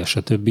 közösségi média,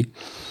 stb.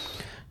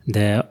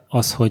 De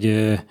az,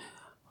 hogy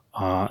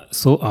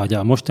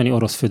a mostani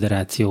Orosz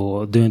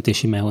Föderáció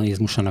döntési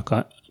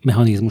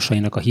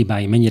mechanizmusainak a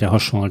hibái mennyire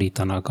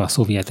hasonlítanak a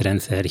szovjet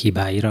rendszer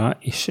hibáira,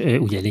 és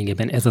ugye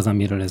lényegében ez az,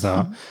 amiről ez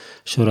a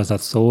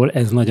sorozat szól,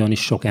 ez nagyon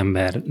is sok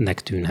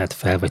embernek tűnhet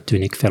fel, vagy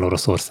tűnik fel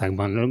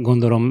Oroszországban.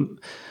 Gondolom,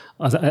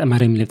 az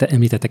már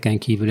említetteken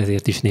kívül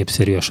ezért is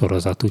népszerű a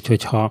sorozat,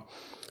 úgyhogy ha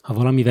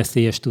valami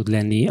veszélyes tud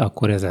lenni,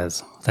 akkor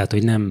ez. Tehát,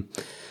 hogy nem,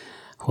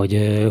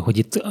 hogy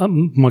itt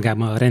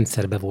magában a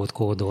rendszerbe volt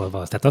kódolva.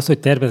 Tehát az, hogy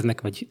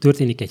terveznek, vagy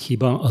történik egy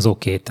hiba, az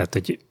oké, tehát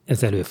hogy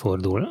ez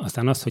előfordul.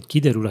 Aztán az, hogy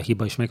kiderül a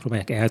hiba, és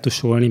megpróbálják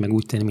eltusolni, meg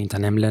úgy tenni, mintha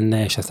nem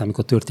lenne, és aztán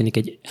amikor történik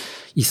egy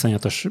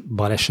iszonyatos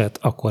baleset,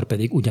 akkor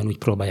pedig ugyanúgy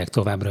próbálják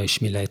továbbra is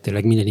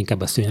tényleg minél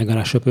inkább a szőnyeg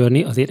alá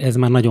söpörni. Azért ez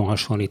már nagyon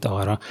hasonlít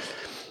arra,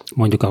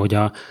 mondjuk ahogy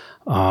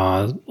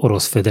az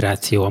Orosz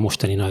Föderáció a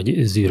mostani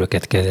nagy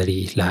zűröket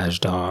kezeli,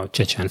 lásd a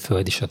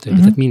Csecsenföld is, stb.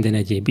 Tehát minden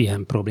egyéb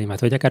ilyen problémát,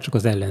 vagy akár csak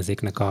az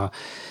ellenzéknek a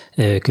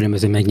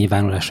különböző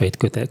megnyilvánulásait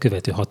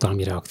követő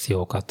hatalmi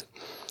reakciókat.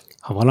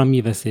 Ha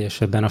valami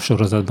veszélyesebben a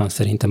sorozatban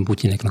szerintem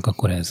Putyinéknak,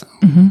 akkor ez.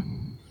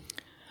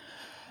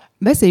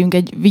 Beszéljünk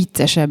egy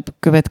viccesebb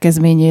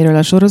következményéről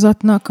a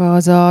sorozatnak,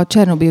 az a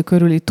Csernobil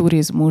körüli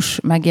turizmus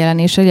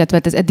megjelenése, illetve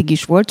ez eddig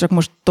is volt, csak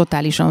most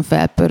totálisan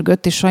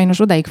felpörgött, és sajnos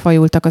odáig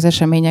fajultak az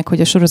események,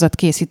 hogy a sorozat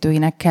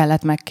készítőinek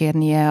kellett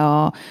megkérnie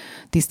a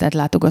tisztelt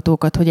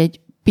látogatókat, hogy egy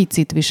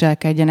picit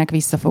viselkedjenek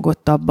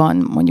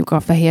visszafogottabban, mondjuk a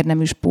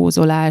fehérneműs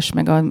pózolás,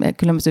 meg a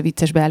különböző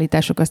vicces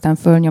beállítások aztán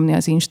fölnyomni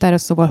az Instára,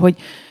 szóval, hogy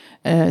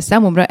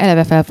számomra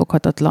eleve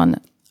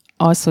felfoghatatlan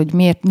az, hogy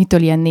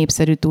mitől ilyen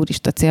népszerű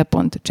turista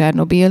célpont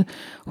Csernobil,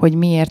 hogy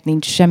miért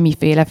nincs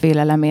semmiféle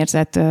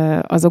félelemérzet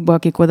azokból,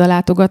 akik oda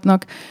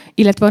látogatnak,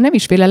 illetve nem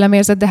is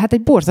félelemérzet, de hát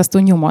egy borzasztó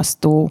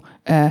nyomasztó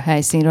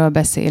helyszínről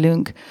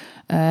beszélünk.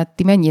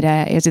 Ti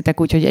mennyire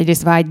érzitek úgy, hogy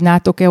egyrészt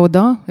vágynátok-e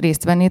oda,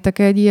 részt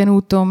vennétek-e egy ilyen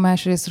úton,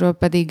 másrésztről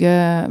pedig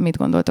mit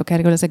gondoltok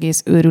erről az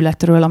egész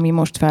őrületről, ami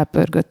most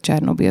felpörgött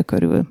Csernobil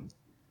körül?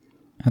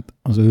 Hát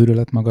az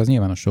őrület maga az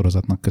nyilván a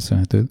sorozatnak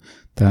köszönhető.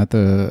 Tehát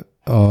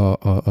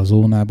a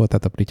zónába,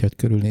 tehát a Pripyat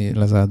körüli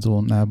lezárt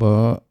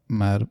zónába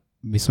már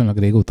viszonylag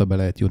régóta be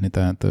lehet jutni,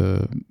 tehát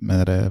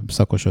erre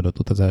szakosodott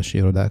utazási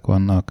irodák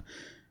vannak,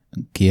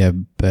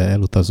 Kijevbe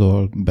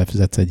elutazol,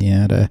 befizetsz egy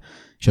ilyenre,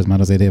 és ez már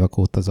azért évek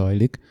óta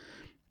zajlik.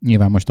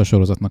 Nyilván most a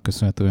sorozatnak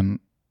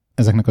köszönhetően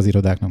ezeknek az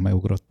irodáknak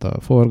megugrott a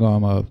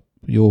forgalma,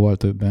 jóval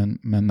többen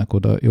mennek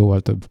oda,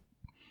 jóval több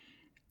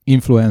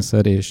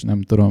influencer és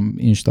nem tudom,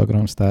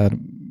 Instagram sztár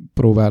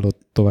próbálott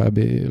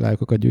további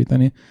lájkokat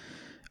gyűjteni.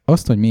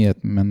 Azt, hogy miért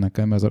mennek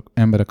el az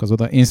emberek az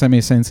oda, én személy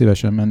szerint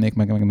szívesen mennék,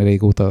 meg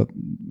régóta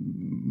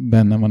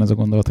bennem van ez a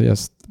gondolat, hogy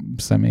ezt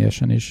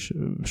személyesen is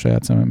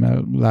saját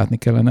szememmel látni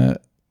kellene,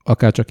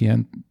 akár csak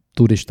ilyen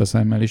turista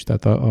szemmel is,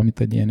 tehát amit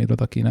egy ilyen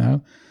iroda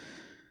kínál.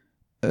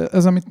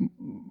 Ez, amit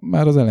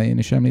már az elején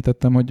is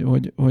említettem,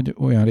 hogy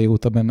olyan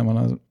régóta benne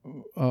van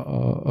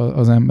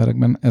az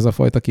emberekben ez a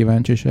fajta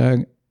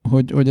kíváncsiság,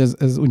 hogy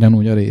ez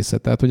ugyanúgy a része.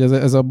 Tehát, hogy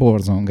ez a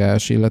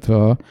borzongás,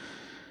 illetve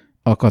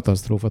a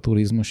katasztrófa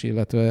turizmus,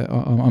 illetve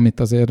amit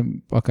azért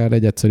akár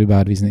egy egyszerű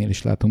bárvíznél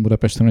is látunk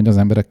Budapesten, hogy az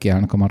emberek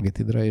kiállnak a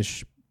Margit-hídra,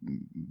 és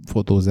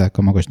fotózzák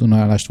a magas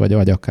Dunaállást,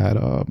 vagy akár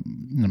a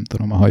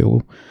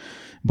hajó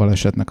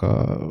balesetnek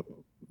a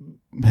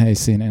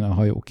helyszínén a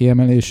hajó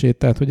kiemelését.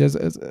 Tehát, hogy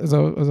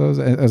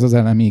ez az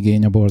elemi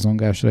igény a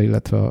borzongásra,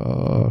 illetve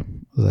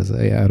az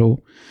ezzel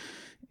járó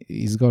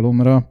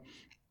izgalomra.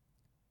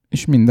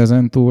 És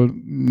mindezen túl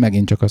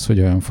megint csak az, hogy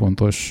olyan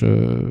fontos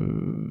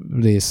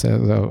része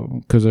ez a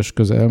közös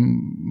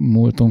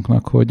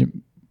közelmúltunknak, hogy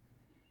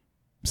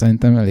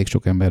szerintem elég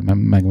sok emberben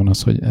megvan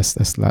az, hogy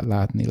ezt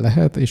látni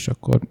lehet, és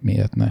akkor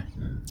miért ne?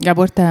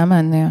 Gábor, te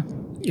elmennél?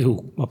 Jó,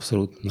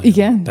 abszolút.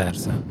 Igen?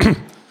 Persze.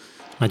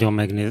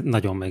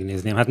 Nagyon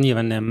megnézném. Hát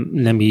nyilván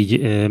nem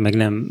így, meg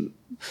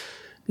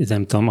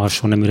nem tudom,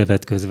 alsóneműre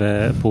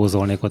vetközve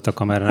pózolnék ott a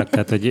kamerának,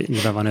 tehát hogy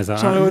nyilván van ez a...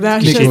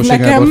 Csalódás, ez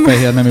nekem.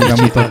 Fehér neműben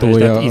mutatója.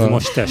 Tehát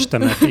izmos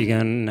testemet,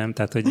 igen, nem,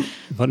 tehát hogy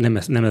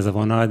nem ez a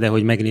vonal, de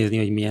hogy megnézni,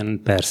 hogy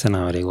milyen, persze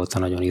nagyon régóta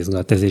nagyon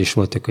izgat. Ezért is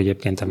voltak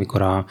egyébként,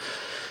 amikor a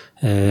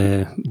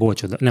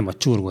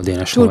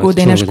Csurgó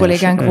Dénes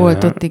kollégánk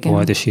volt ott, igen.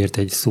 Volt, és írt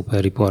egy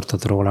szuper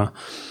riportot róla.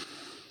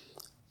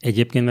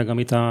 Egyébként meg,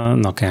 amit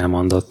annak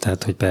elmondott,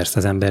 tehát, hogy persze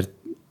az ember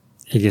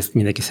egyrészt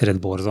mindenki szeret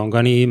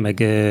borzongani,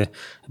 meg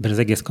ebben az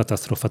egész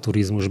katasztrófa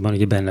turizmusban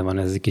ugye benne van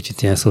ez egy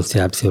kicsit ilyen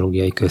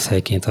szociálpszichológiai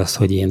közhelyként az,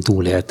 hogy én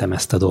túléltem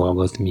ezt a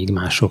dolgot, míg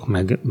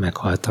mások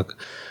meghaltak.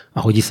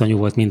 Ahogy iszonyú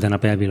volt minden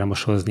nap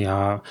elvillamosozni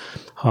a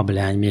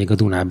hableány még a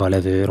Dunában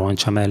levő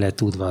roncsa mellett,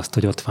 tudva azt,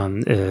 hogy ott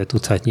van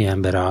tucatnyi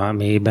ember a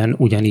mélyben,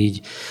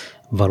 ugyanígy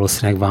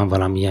valószínűleg van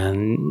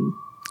valamilyen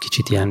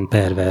kicsit ilyen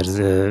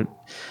perverz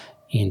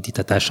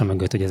entitatása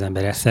mögött, hogy az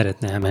ember el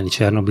szeretne elmenni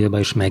Csernobilba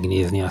és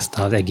megnézni azt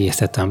az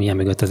egészet, ami ilyen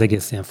mögött, az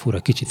egész ilyen fura,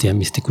 kicsit ilyen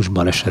misztikus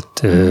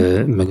baleset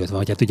mögött van,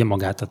 vagy hát ugye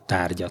magát a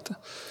tárgyat.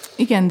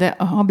 Igen, de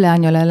a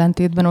hableánnyal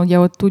ellentétben ugye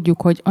ott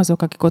tudjuk, hogy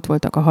azok, akik ott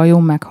voltak a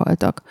hajón,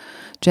 meghaltak.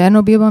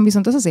 Csernobilban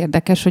viszont az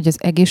érdekes, hogy az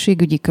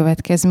egészségügyi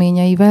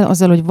következményeivel,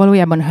 azzal, hogy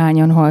valójában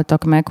hányan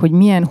haltak meg, hogy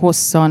milyen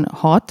hosszan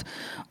hat,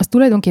 azt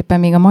tulajdonképpen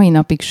még a mai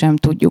napig sem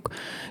tudjuk.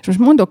 És most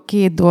mondok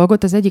két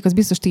dolgot, az egyik, az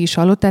biztos ti is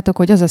hallottátok,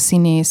 hogy az a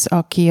színész,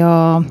 aki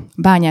a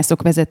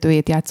bányászok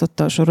vezetőjét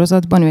játszotta a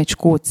sorozatban, ő egy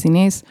skót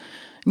színész,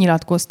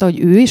 nyilatkozta, hogy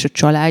ő és a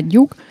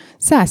családjuk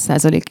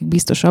 100%-ig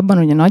biztos abban,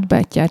 hogy a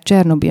nagybátyját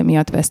Csernobil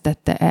miatt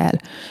vesztette el.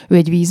 Ő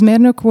egy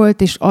vízmérnök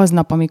volt, és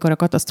aznap, amikor a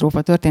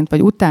katasztrófa történt,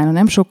 vagy utána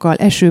nem sokkal,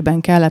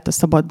 esőben kellett a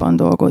szabadban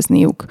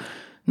dolgozniuk.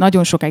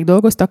 nagyon sokáig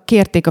dolgoztak,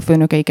 kérték a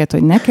főnökeiket,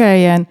 hogy ne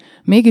kelljen,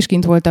 mégis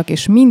kint voltak,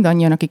 és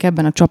mindannyian, akik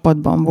ebben a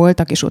csapatban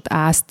voltak, és ott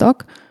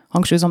áztak,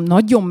 hangsúlyozom,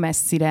 nagyon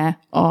messzire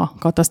a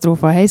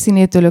katasztrófa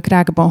helyszínétől, ők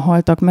rákban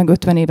haltak meg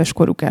 50 éves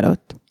koruk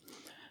előtt.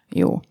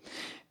 Jó.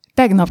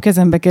 Tegnap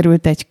kezembe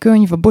került egy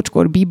könyv, a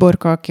Bocskor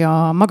Bíborka, aki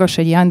a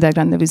Magashegyi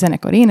Underground nevű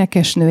zenekar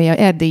énekesnője,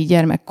 erdélyi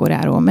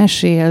gyermekkoráról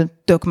mesél,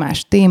 tök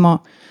más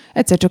téma.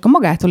 Egyszer csak a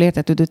magától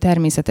értetődő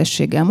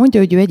természetességgel mondja,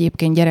 hogy ő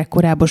egyébként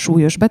gyerekkorában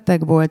súlyos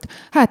beteg volt,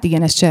 hát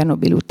igen, ez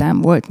Csernobil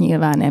után volt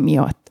nyilván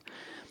emiatt.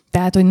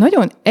 Tehát, hogy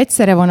nagyon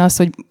egyszerre van az,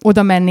 hogy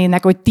oda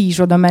mennének, hogy ti is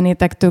oda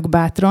mennétek tök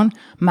bátran,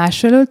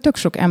 másfelől tök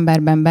sok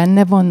emberben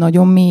benne van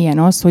nagyon mélyen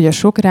az, hogy a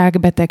sok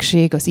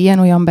rákbetegség, az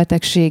ilyen-olyan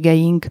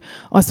betegségeink,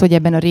 az, hogy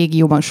ebben a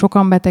régióban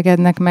sokan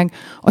betegednek meg,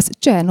 az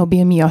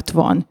Csernobil miatt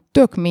van.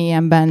 Tök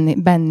mélyen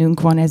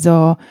bennünk van ez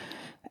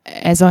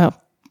a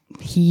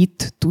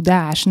hit,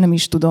 tudás, nem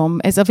is tudom,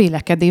 ez a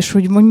vélekedés,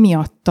 hogy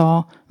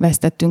miatta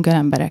vesztettünk el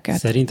embereket.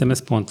 Szerintem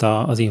ez pont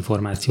az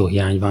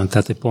információhiány van,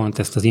 tehát hogy pont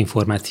ezt az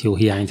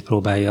információhiányt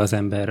próbálja az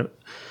ember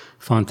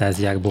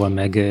fantáziákból,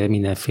 meg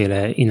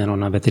mindenféle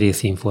innen-onnan vett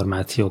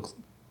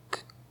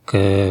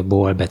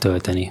részinformációkból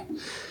betölteni.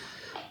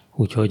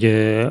 Úgyhogy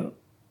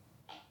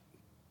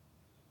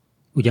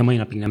ugye mai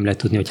napig nem lehet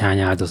tudni, hogy hány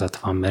áldozat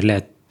van, mert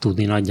lehet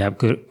tudni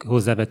nagyjából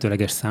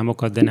hozzávetőleges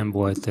számokat, de nem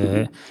volt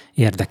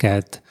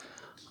érdekelt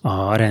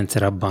a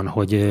rendszer abban,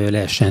 hogy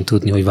lehessen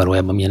tudni, hogy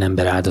valójában milyen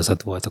ember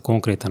áldozat volt.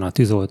 Konkrétan a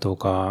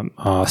tűzoltók,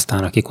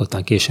 aztán akik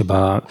ottan később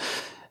a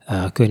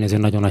környező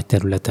nagyon nagy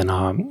területen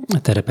a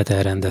terepet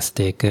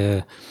elrendezték.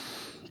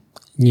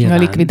 Nyilván,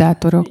 a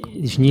likvidátorok.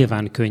 És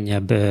nyilván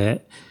könnyebb,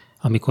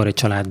 amikor egy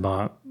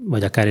családban,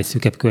 vagy akár egy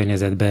szűkebb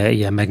környezetben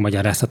ilyen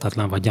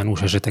megmagyarázhatatlan vagy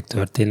gyanús esetek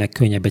történnek,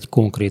 könnyebb egy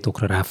konkrét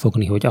okra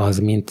ráfogni, hogy az,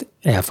 mint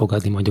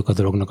elfogadni mondjuk a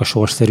dolognak a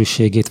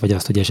sorsszerűségét, vagy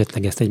azt, hogy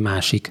esetleg ezt egy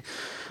másik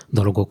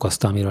dolog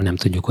okozta, amiről nem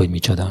tudjuk, hogy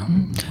micsoda.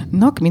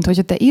 Mint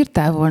hogyha te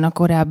írtál volna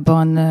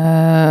korábban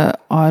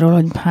arról,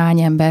 hogy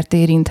hány embert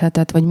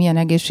érinthetett, vagy milyen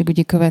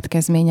egészségügyi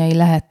következményei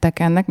lehettek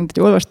ennek, mint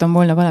hogy olvastam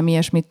volna valami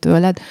ilyesmit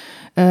tőled.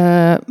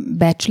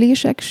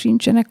 Becslések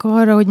sincsenek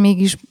arra, hogy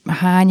mégis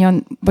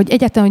hányan, vagy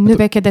egyáltalán, hogy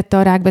növekedett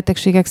a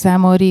rákbetegségek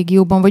száma a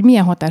régióban, vagy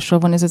milyen hatással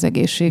van ez az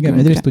egészségünkre?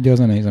 Igen, egyrészt ugye az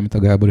a nehéz, amit a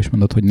Gábor is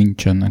mondott, hogy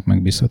nincsenek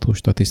megbízható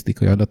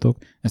statisztikai adatok.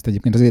 Ezt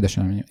egyébként az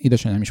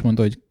édesanyám is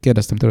mondta, hogy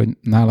kérdeztem tőle, hogy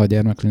nála a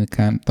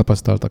gyermekklinikán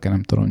tapasztaltak-e,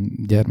 nem tudom,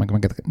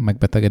 gyermek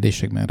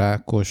megbetegedésekben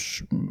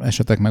rákos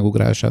esetek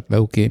megugrását,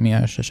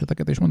 leukémiás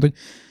eseteket, és mondta, hogy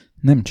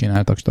nem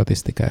csináltak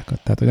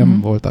statisztikákat, tehát hogy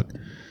nem voltak.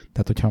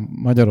 Tehát, hogyha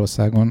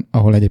Magyarországon,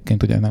 ahol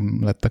egyébként ugye nem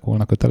lettek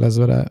volna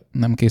kötelezve rá,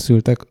 nem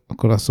készültek,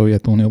 akkor a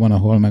Szovjetunióban,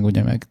 ahol meg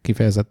ugye meg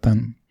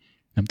kifejezetten,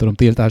 nem tudom,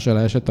 tiltás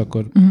alá esett,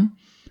 akkor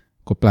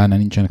pláne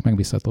nincsenek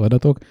megbízható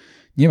adatok.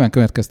 Nyilván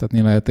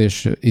következtetni lehet,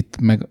 és itt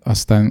meg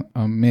aztán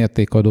a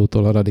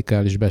mértékadótól a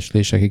radikális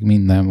becslésekig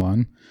minden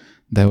van,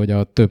 de hogy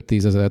a több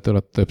tízezertől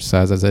a több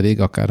százezerig,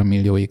 akár a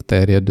millióig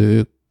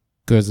terjedő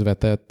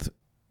közvetett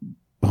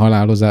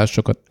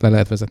halálozásokat le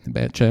lehet vezetni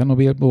be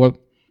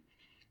Csernobilból.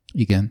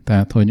 Igen,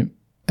 tehát, hogy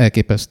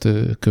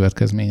elképesztő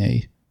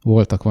következményei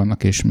voltak,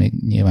 vannak, és még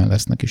nyilván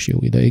lesznek is jó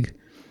ideig.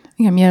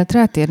 Igen, mielőtt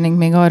rátérnénk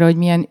még arra, hogy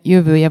milyen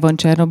jövője van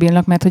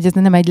Csernobilnak, mert hogy ez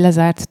nem egy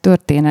lezárt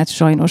történet,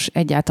 sajnos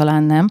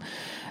egyáltalán nem.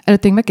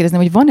 Előtte még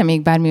megkérdezném, hogy van-e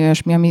még bármi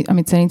olyasmi,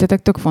 amit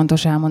szerintetek tök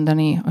fontos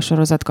elmondani a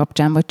sorozat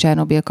kapcsán, vagy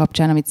Csernobil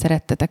kapcsán, amit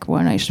szerettetek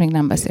volna, és még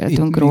nem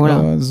beszéltünk itt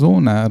róla. A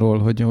zónáról,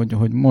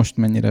 hogy most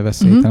mennyire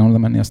veszélytelen oda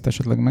menni, azt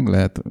esetleg meg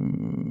lehet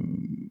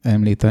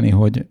említeni,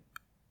 hogy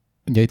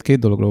ugye itt két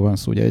dologról van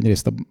szó. Ugye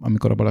egyrészt,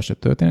 amikor a baleset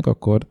történik,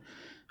 akkor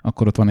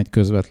ott van egy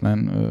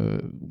közvetlen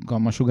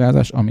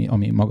gammasugárzás,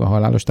 ami maga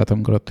halálos, tehát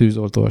amikor a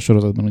tűzoltó a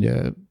sorozatban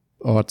ugye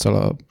arccal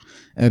a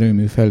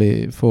erőmű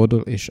felé fordul,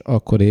 és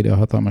akkor éri a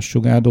hatalmas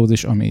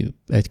sugárdózis, ami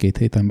 1-2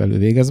 héten belül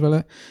végez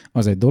vele,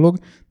 az egy dolog,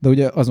 de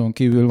ugye azon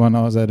kívül van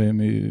az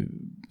erőmű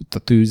a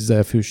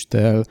tűzzel,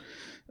 füsttel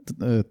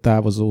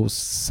távozó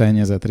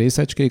szennyezett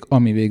részecskék,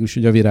 ami végül is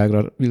ugye a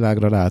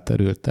világra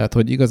ráterült. Tehát,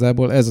 hogy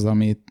igazából ez az,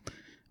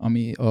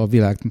 ami a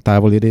világ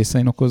távoli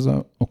részein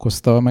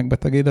okozta a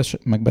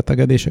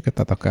megbetegedéseket,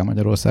 tehát akár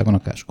Magyarországon,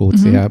 akár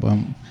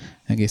Skóciában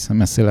egészen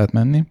messzire lehet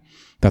menni.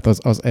 Tehát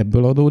az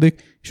ebből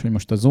adódik, és hogy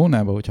most a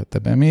zónába, hogyha te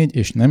bemégy,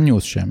 és nem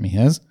nyúlsz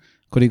semmihez,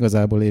 akkor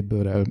igazából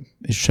ébbőrrel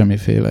és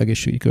semmiféle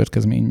egészségügyi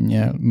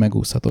következménnyel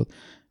megúszhatod.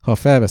 Ha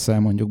felveszel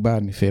mondjuk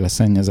bármiféle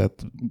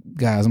szennyezett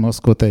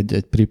gázmaszkot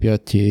egy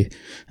pripyatyi,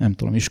 nem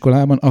tudom,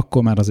 iskolában,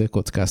 akkor már azért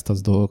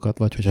kockáztatsz dolgokat,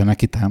 vagy hogyha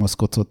neki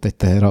támaszkodsz ott egy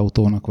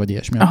teherautónak, vagy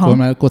ilyesmi, akkor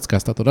már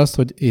kockáztatod azt,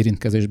 hogy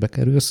érintkezésbe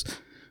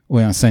kerülsz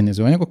olyan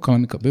szennyező anyagokkal,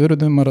 amik a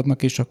bőrödön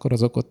maradnak, és akkor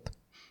azok ott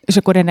és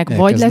akkor ennek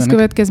vagy lesz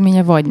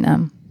következménye, vagy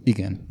nem.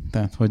 Igen,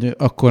 tehát hogy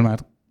akkor már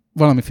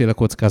valamiféle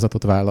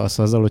kockázatot vállalsz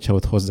azzal, hogyha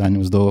ott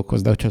hozzányúlsz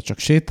dolgokhoz, de hogyha csak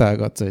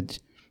sétálgatsz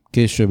egy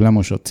később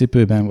lemosott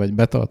cipőben, vagy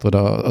betartod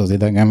az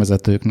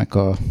idegenvezetőknek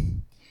a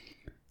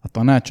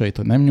tanácsait,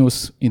 hogy nem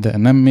nyúlsz ide,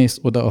 nem mész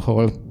oda,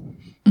 ahol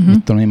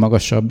mit tudom,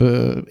 magasabb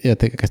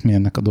értékeket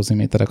mérnek a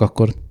doziméterek,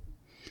 akkor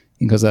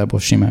igazából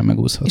simán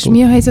megúszható. És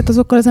mi a helyzet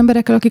azokkal az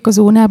emberekkel, akik a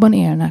zónában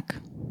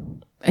élnek?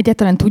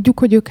 Egyáltalán tudjuk,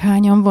 hogy ők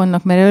hányan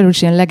vannak, mert erről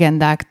is ilyen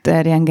legendák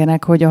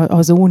terjengenek, hogy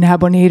a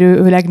zónában érő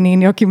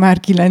öregnéni, aki már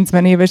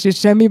 90 éves, és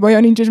semmi baja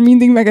nincs, és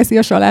mindig megeszi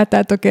a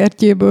salátát a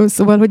kertjéből.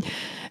 Szóval, hogy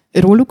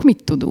róluk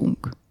mit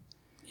tudunk?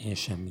 Én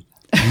semmit.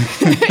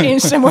 Én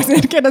sem,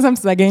 azért kérdezem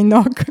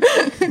szegénynak.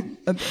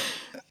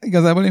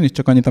 Igazából én is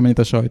csak annyit, amennyit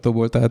a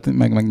sajtóból, tehát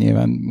meg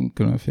nyilván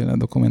különféle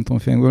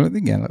dokumentumfilmből.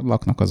 Igen,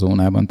 laknak a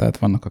zónában, tehát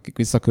vannak, akik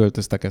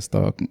visszaköltöztek, ezt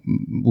a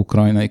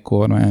ukrajnai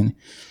kormány,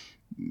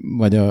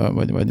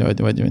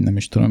 vagy nem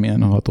is tudom,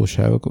 milyen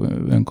hatóságok,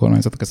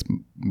 önkormányzatok ezt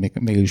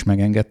mégis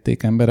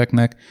megengedték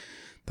embereknek.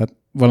 Tehát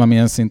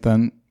valamilyen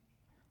szinten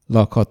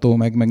lakható,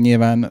 meg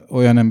nyilván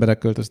olyan emberek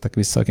költöztek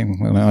vissza,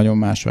 akiknek nagyon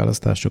más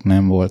választásuk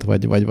nem volt,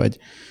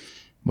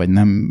 vagy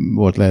nem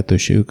volt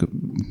lehetőségük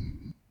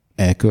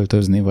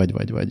elköltözni,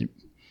 vagy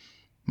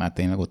már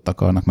tényleg ott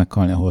akarnak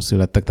meghalni, ahol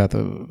születtek. Tehát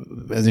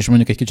ez is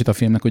mondjuk egy kicsit a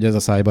filmnek, ugye ez a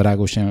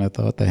szájbarágos jelenet,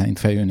 a tehént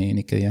fejű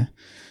nénikeje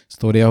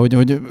sztória,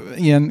 hogy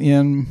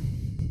ilyen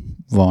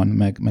van,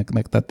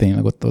 meg tehát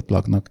tényleg ott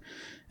laknak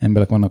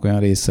emberek, vannak olyan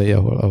részei,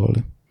 ahol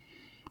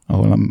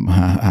a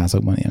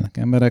házakban élnek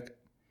emberek.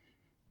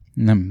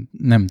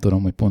 Nem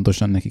tudom, hogy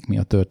pontosan nekik mi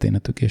a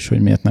történetük, és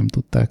hogy miért nem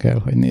tudták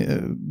elhagyni.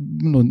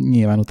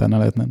 Nyilván utána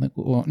lehetne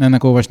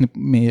ennek olvasni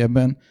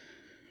mélyebben.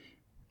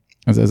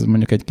 Ez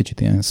mondjuk egy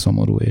kicsit ilyen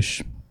szomorú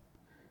és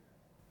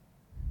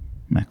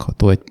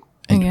megható egy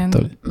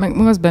igen, meg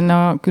az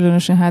benne a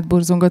különösen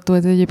hátborzongató,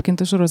 ez egyébként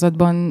a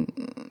sorozatban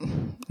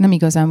nem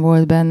igazán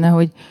volt benne,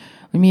 hogy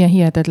milyen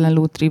hihetetlen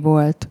lútri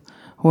volt,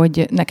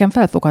 hogy nekem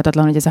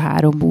felfoghatatlan, hogy ez a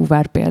 3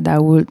 búvár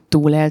például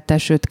túlélte,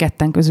 sőt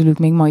 2 közülük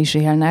még ma is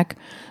élnek,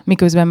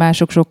 miközben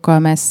mások sokkal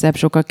messzebb,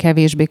 sokkal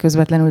kevésbé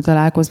közvetlenül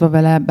találkozva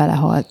vele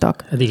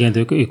belehaltak. Hát igen,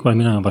 ők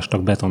valami nagyon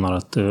vastag beton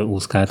alatt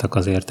úszkáltak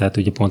azért, tehát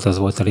ugye pont az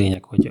volt a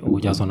lényeg,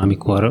 hogy azon,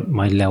 amikor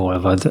majd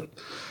leolvad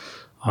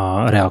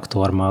a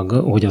reaktormag,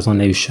 hogy azon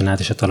ne üssön át,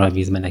 és a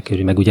talajvízbe ne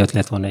kerül, meg ugye ott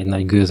lett volna egy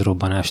nagy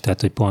gőzrobbanás,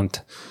 tehát hogy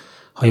pont,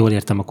 ha jól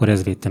értem, akkor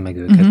ez védte meg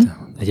őket. Uh-huh.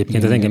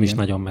 Egyébként ez engem is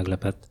nagyon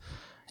meglepett.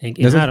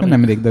 De ezért nem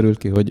mindig derült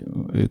ki, hogy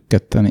ők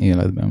 2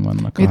 életben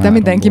vannak. Itt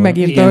mindenki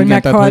megírta, hogy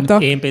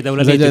meghaltak. Én például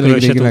a létükről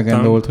se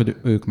tudtam. Volt, hogy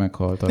ők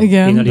meghaltak.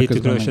 Igen. Én a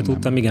létükről se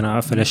tudtam, igen,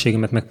 a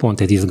feleségemet meg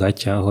pont egy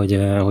izgatja,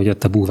 hogy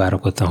ott a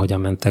búvárok ottan hogyan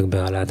mentek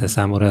be alá, de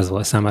számára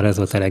ez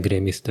volt a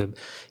legrémisztőbb.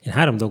 Én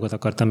 3 dolgot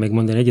akartam még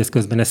mondani, egyrészt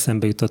közben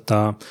eszembe jutott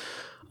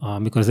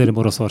amikor az előbb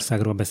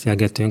Oroszországról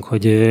beszélgetünk,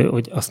 hogy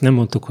azt nem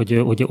mondtuk,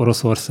 hogy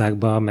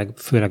Oroszországban, meg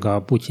főleg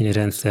a putyini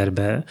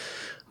rendszerben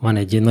van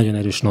egy nagyon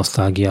erős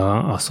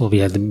nosztalgia a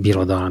szovjet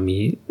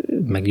birodalmi,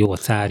 meg jó a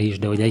cár is,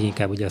 de hogy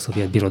inkább ugye a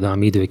szovjet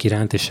birodalmi idők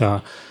iránt, és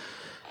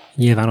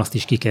nyilván azt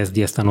is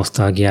kikezdi ezt a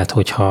nosztalgiát,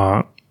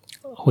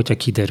 hogyha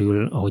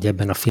kiderül, ahogy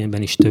ebben a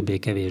filmben is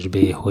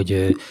többé-kevésbé,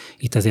 hogy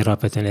itt azért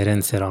alapvetően egy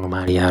rendszer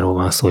anomáliáról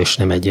van szó, és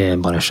nem egy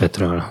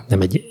balesetről,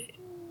 nem egy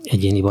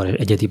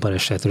egyedi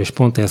balesetről, és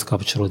pont ehhez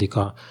kapcsolódik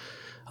a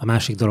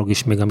másik dolog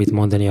is még, amit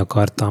mondani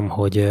akartam,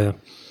 hogy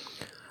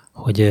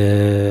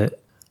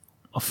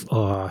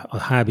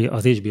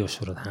az HBO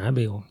sorozat,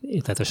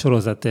 tehát a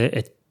sorozat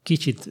egy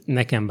kicsit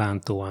nekem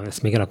bántóan,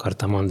 ezt még el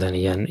akartam mondani,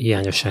 ilyen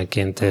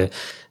hiányosságként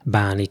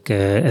bánik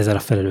ezzel a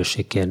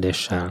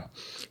felelősségkérdéssel.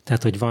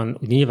 Tehát, hogy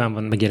nyilván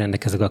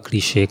megjelennek ezek a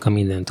klisék, a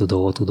minden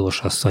tudós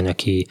asszony,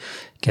 aki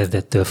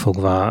kezdettől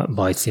fogva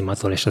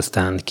bajcimatol, és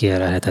aztán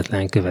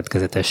kielelhetetlen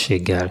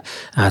következetességgel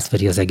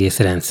átveri az egész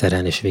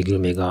rendszeren, és végül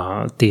még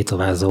a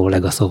tétovázó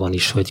legaszóban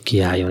is, hogy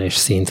kiálljon és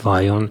szint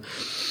valljon,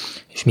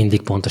 és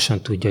mindig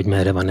pontosan tudja, hogy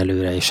merre van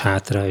előre és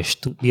hátra, és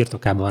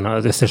birtokában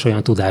az összes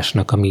olyan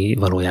tudásnak, ami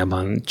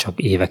valójában csak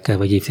évekkel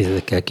vagy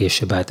évtizedekkel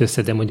később állt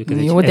össze, de mondjuk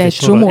ez jó, de egy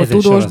csomó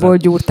tudósból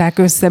gyúrták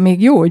össze,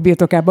 még jó, hogy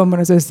birtokában van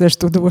az összes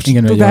tudós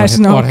igen,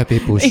 tudásnak.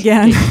 Archetípus.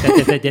 Igen.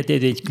 Ez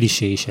egy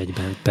klisé is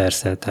egyben,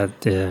 persze,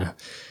 tehát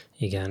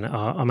igen.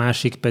 A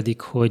másik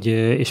pedig, hogy,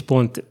 és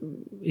pont,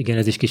 igen,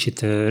 ez is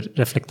kicsit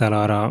reflektál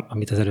arra,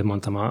 amit az előbb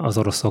mondtam az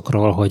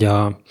oroszokról,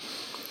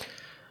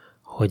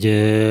 hogy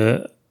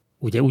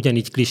ugye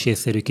ugyanígy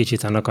klisészerű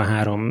kicsit annak a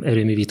 3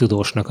 erőművi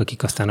tudósnak,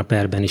 akik aztán a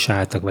perben is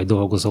álltak, vagy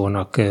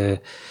dolgozónak,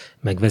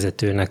 meg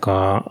vezetőnek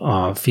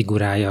a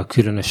figurája,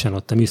 különösen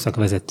ott a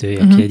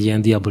műszakvezetője, aki egy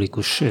ilyen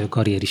diabolikus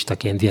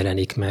karrieristaként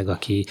jelenik meg,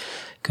 aki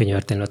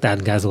könyörtelenül ott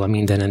átgázol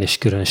mindenen, és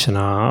különösen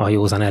a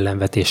józan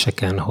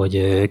ellenvetéseken,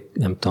 hogy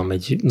nem tudom,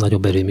 egy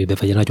nagyobb erőműbe,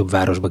 vagy egy nagyobb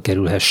városba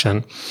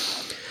kerülhessen.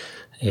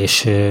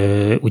 És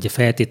ugye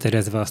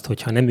feltételezve azt,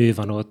 hogyha nem ő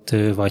van ott,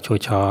 vagy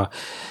hogyha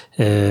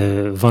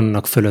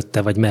vannak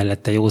fölötte vagy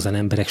mellette józan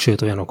emberek,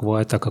 sőt olyanok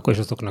voltak, akkor és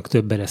azoknak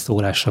több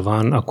beleszólása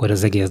van, akkor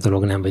az egész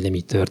dolog nem vagy nem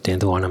így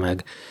történt volna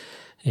meg.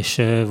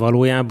 És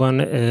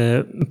valójában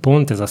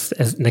pont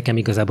ez nekem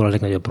igazából a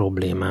legnagyobb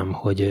problémám,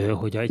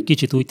 hogy egy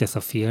kicsit úgy tesz a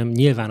film,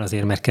 nyilván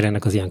azért, mert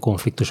kellenek az ilyen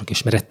konfliktusok,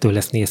 és mert ettől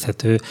lesz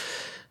nézhető,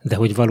 de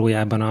hogy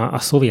valójában a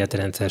szovjet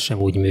rendszer sem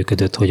úgy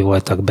működött, hogy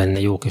voltak benne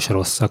jók és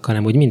rosszak,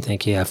 hanem hogy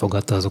mindenki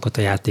elfogadta azokat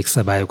a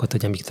játékszabályokat,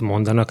 hogy amit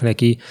mondanak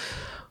neki,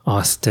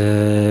 azt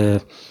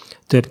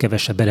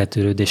több-kevesebb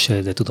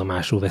beletörődéssel, de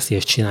tudomásul veszi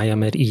és csinálja,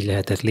 mert így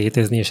lehetett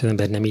létezni, és az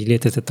ember nem így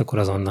létezett, akkor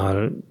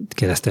azonnal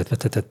keresztet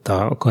vetetett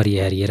a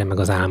karrierjére, meg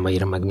az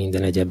álmaira, meg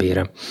minden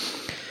egyebére.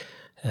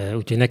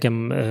 Úgyhogy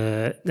nekem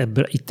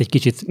ebből itt egy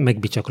kicsit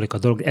megbicsakolik a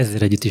dolog,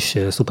 ezzel együtt is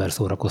szuper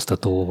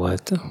szórakoztató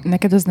volt.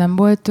 Neked az nem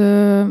volt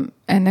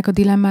ennek a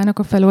dilemmának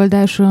a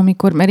feloldása,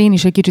 amikor, mert én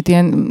is egy kicsit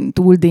ilyen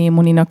túl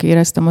démoninak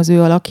éreztem az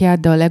ő alakját,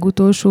 de a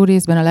legutolsó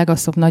részben a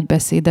Legasov nagy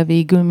beszéde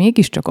végül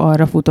mégiscsak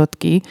arra futott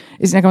ki,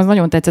 és nekem az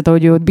nagyon tetszett,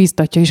 ahogy ő ott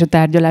bíztatja is a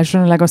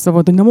tárgyaláson a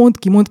Legasovot, hogy na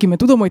mondd ki, mert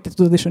tudom, hogy te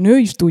tudod, és a nő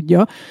is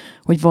tudja,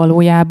 hogy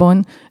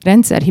valójában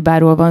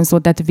rendszerhibáról van szó,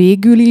 tehát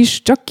végül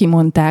is csak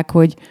kimondták,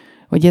 hogy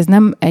ez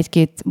nem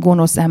egy-két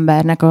gonosz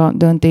embernek a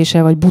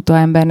döntése, vagy buta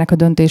embernek a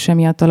döntése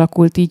miatt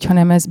alakult így,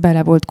 hanem ez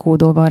bele volt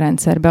kódolva a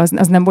rendszerbe.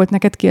 Az nem volt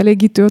neked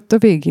kielégítő ott a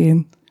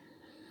végén?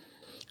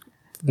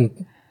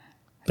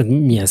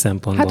 Milyen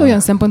szempontból? Hát olyan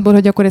szempontból,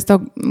 hogy akkor ezt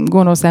a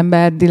gonosz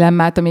ember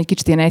dilemmát, ami egy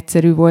kicsit ilyen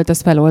egyszerű volt,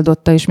 az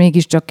feloldotta, és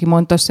mégiscsak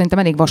kimondta, szerintem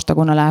elég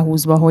vastagon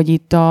aláhúzva, hogy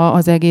itt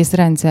az egész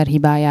rendszer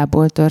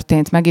hibájából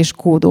történt meg, és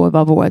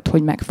kódolva volt,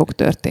 hogy meg fog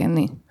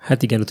történni.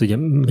 Hát igen, ott ugye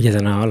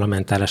ezen a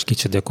lamentálás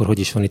kicsit, akkor hogy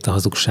is van itt a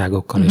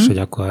hazugságokkal, és hogy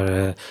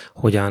akkor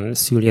hogyan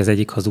szüli az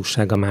egyik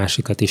hazugság a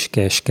másikat is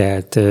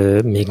kelt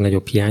még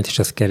nagyobb hiányt, és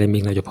azt kell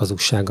még nagyobb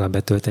hazugsággal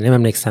betölteni. Nem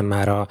emlékszem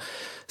már a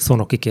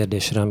szónoki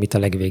kérdésre, amit a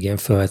legvégén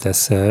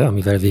föltesz,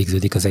 amivel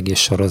végződik az egész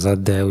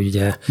sorozat, de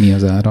ugye... Mi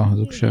az ára a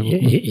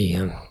hazugságoknak?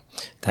 Igen.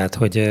 Tehát,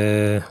 hogy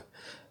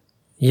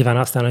nyilván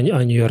aztán a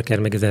New Yorker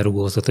meg ezen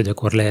rugózott, hogy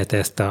akkor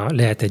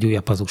lehet egy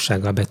újabb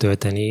hazugsággal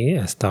betölteni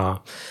ezt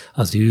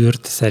az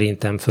űrt.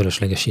 Szerintem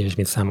fölösleges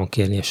ilyesmit számon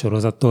kérni a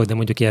sorozattól, de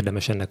mondjuk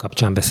érdemes ennek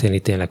kapcsán beszélni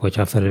tényleg,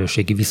 hogyha a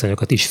felelősségi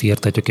viszonyokat is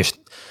firtatjuk, és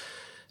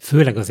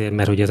főleg azért,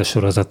 mert hogy ez a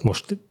sorozat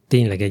most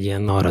tényleg egy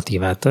ilyen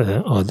narratívát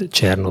ad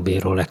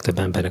Csernobélról legtöbb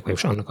embernek, vagy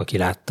most annak, aki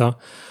látta,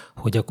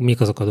 hogy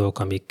mik azok a dolgok,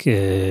 amik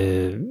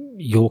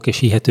jók és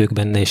hihetők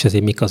benne, és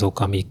ezért mik azok,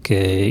 amik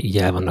így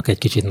el vannak egy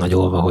kicsit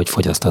nagyolva, hogy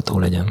fogyasztható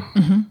legyen.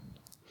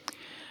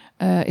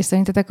 És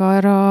szerintetek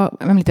arra,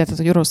 említetted,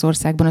 hogy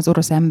Oroszországban az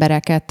orosz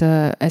embereket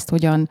ezt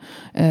hogyan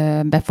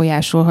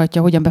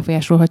befolyásolhatja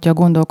a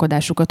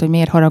gondolkodásukat, hogy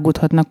miért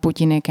haragudhatnak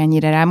Putyinék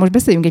ennyire rá. Most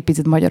beszéljünk egy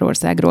picit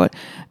Magyarországról.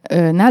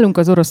 Nálunk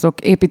az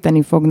oroszok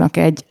építeni fognak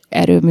egy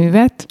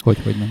erőművet. Hogy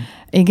nem?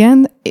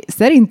 Igen.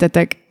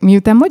 Szerintetek,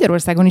 miután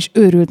Magyarországon is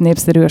őrült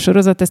népszerű a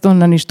sorozat, ezt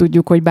onnan is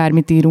tudjuk, hogy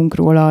bármit írunk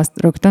róla,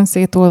 azt rögtön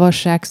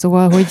szétolvassák,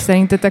 szóval, hogy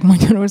szerintetek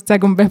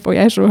Magyarországon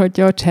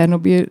befolyásolhatja a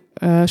Csernobil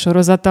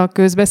sorozata a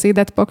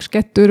közbeszédet Paks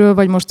 2-ről,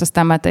 vagy most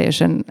aztán már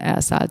teljesen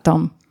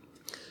elszálltam?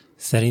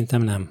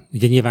 Szerintem nem.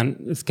 Ugye nyilván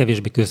ez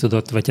kevésbé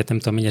köztudott, vagy hát nem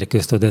tudom, mennyire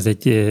köztudott, de ez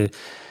egy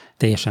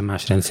teljesen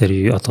más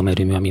rendszerű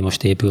atomerőmű, ami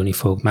most épülni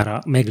fog. Már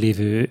a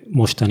meglévő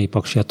mostani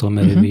paksi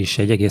atomerőmű is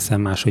egy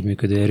egészen máshogy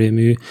működő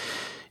erőmű,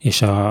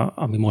 és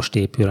ami most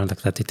épül,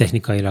 tehát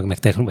technikailag,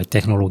 vagy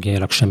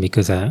technológiailag semmi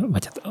köze,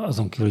 vagy hát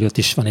azon kívül, hogy ott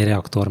is van egy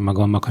reaktor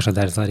maga,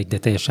 Makasadár zajlik, de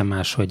teljesen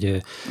más,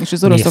 hogy és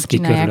az oroszok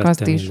csinálják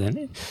azt is.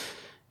 Minden.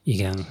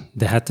 Igen,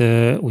 de hát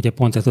ugye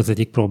pont ez az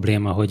egyik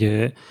probléma,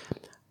 hogy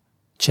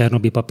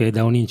Csernobilban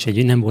például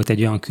nem volt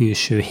egy olyan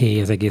külső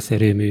héj az egész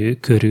erőmű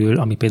körül,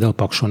 ami például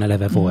Pakson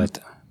eleve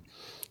volt.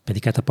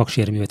 Pedig hát a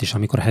paksi erőművet is,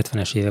 amikor a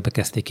 70-es években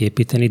kezdték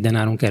építeni, de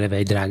nálunk eleve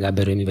egy drágább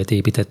erőművet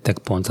építettek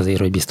pont azért,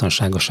 hogy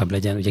biztonságosabb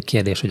legyen. Ugye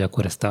kérdés, hogy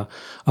akkor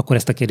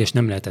ezt a kérdést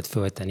nem lehetett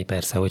föltenni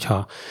persze,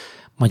 hogyha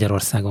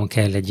Magyarországon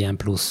kell egy ilyen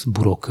plusz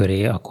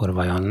buróköré, akkor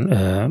vajon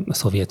a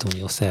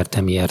Szovjetunió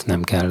szerte miért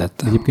nem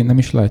kellett? Egyébként nem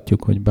is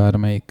látjuk, hogy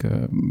bármelyik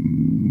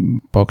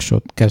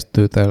paksot,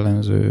 kezdőt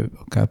ellenző,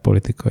 akár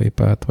politikai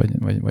párt,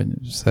 vagy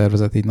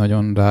szervezet így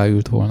nagyon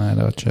ráült volna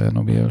erre a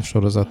Csernobil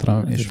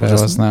sorozatra, és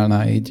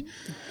felhasználná így.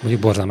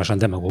 Mondjuk borzalmasan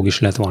demagóg is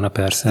lett volna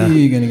persze.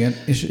 Igen.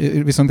 És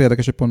viszont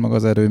érdekes, hogy pont maga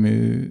az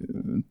erőmű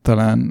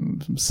talán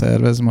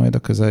szervez majd a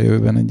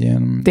közeljövőben egy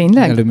ilyen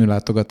erőmű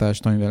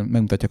látogatást, amivel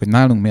megmutatják, hogy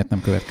nálunk miért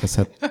nem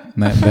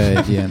következhetne be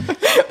egy ilyen.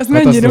 Az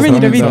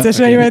mennyire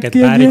viccesen jöhet ki.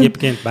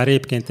 Bár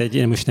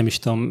egyébként most nem is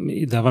tudom,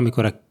 de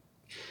valamikor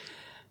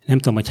nem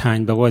tudom, hogy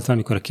hányban volt,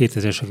 valamikor a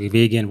 2000-es évek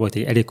végén volt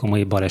egy elég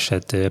komoly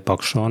baleset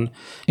Pakson,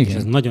 igen. És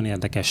ez nagyon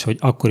érdekes, hogy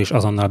akkor is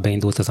azonnal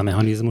beindult ez a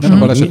mechanizmus. Nem a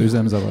baleset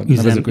üzemzavar.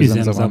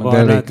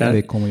 De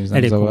elég komoly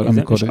üzemzavar,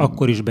 amikor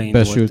akkor is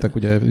beindult. Besültek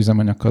ugye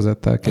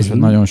üzemanyagkazetták, és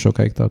nagyon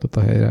sokáig tartott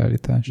a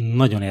helyreállítás.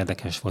 Nagyon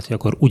érdekes volt, hogy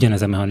akkor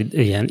ugyanez a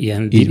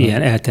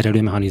ilyen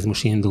elterelő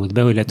mechanizmus indult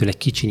be, hogy lehetőleg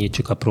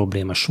kicsinyítsük a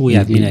probléma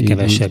súlyát, minél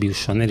kevesebb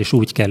jusson el, és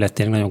úgy kellett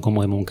tényleg nagyon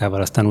komoly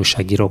munkával aztán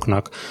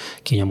újságíróknak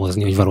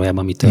kinyomozni, hogy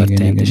valójában mi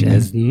történt. És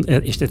ez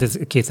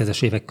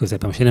 2000-es évek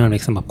közepén, most én nem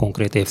emlékszem a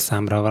konkrét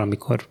évszámra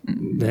valamikor,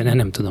 de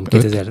nem tudom,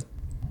 2000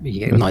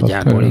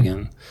 nagyjából,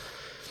 igen.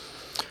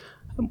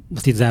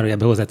 Most itt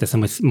zárójelben hozzáteszem,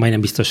 hogy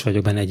majdnem biztos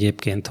vagyok benne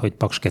egyébként, hogy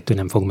Paks 2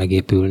 nem fog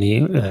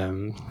megépülni,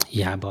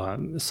 hiába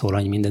szól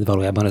annyi mindent,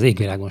 valójában az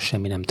égvilágon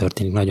semmi nem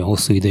történik nagyon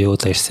hosszú idő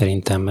óta, és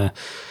szerintem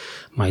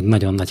majd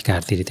nagyon nagy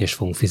kártérítést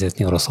fogunk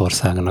fizetni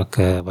Oroszországnak,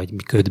 vagy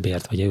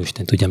ködbért, vagy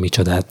Isten tudja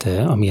micsodát,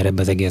 amire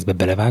ebbe az egészbe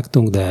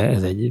belevágtunk, de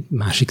ez egy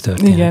másik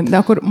történet. Igen, de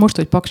akkor most,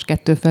 hogy Paks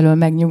 2 felől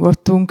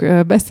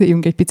megnyugodtunk,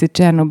 beszéljünk egy picit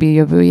Csernobil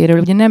jövőjéről.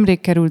 Ugye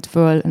nemrég került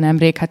föl,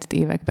 hát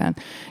itt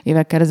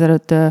évekkel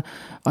ezelőtt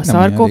a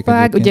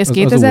szarkofág, ugye ez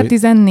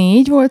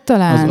 2014 volt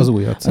talán? Az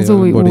új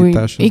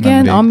acélborítás,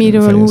 igen,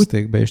 amiről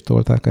fejezték be és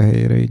tolták a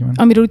helyére, így van.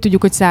 Amiről úgy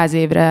tudjuk, hogy 100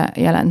 évre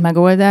jelent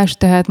megoldás,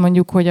 tehát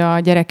mondjuk, hogy a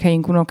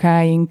gyerekeink,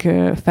 unokáink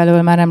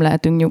felől már nem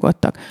lehetünk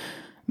nyugodtak.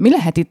 Mi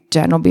lehet itt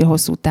Csernobil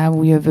hosszú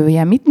távú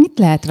jövője? Mit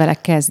lehet vele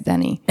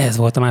kezdeni? Ez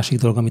volt a másik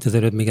dolog, amit az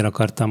előbb még el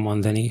akartam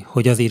mondani,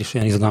 hogy azért is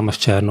olyan izgalmas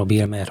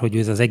Csernobil, mert hogy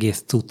ez az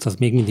egész cucc, az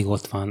még mindig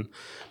ott van.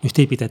 Most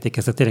építették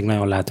ezt a tényleg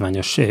nagyon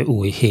látványos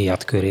új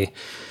héjat köré.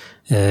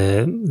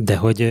 De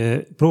hogy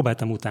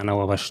próbáltam utána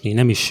olvasni,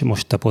 nem is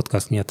most a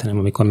podcast miatt, hanem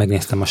amikor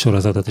megnéztem a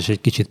sorozatot, és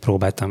egy kicsit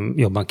próbáltam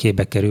jobban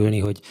képbe kerülni,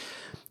 hogy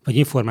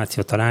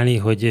információt találni,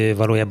 hogy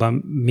valójában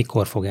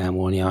mikor fog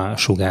elmúlni a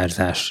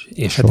sugárzás.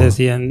 És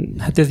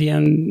hát ez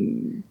ilyen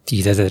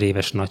 10 000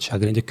 éves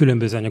nagyságrend.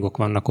 Különböző anyagok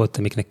vannak ott,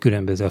 amiknek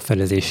különböző a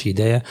felezési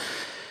ideje,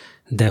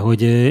 de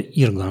hogy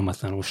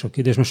irgalmatlanul sok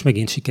idő, és most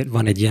megint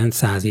van egy ilyen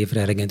 100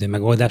 évre elegendő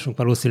megoldásunk,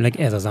 valószínűleg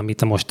ez az,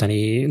 amit a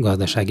mostani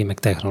gazdasági meg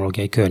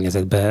technológiai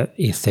környezetben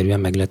észszerűen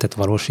meg lehetett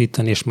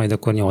valósítani, és majd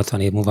akkor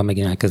 80 év múlva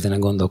megint elkezdenek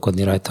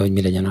gondolkodni rajta, hogy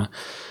mi legyen a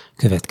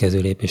következő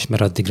lépés,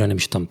 mert addigra nem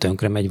is tudom,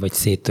 tönkre megy, vagy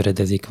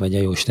széttöredezik, vagy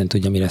a jóisten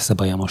tudja, mi lesz a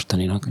baja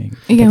mostaninak.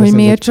 Igen, hogy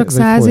miért csak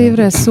 100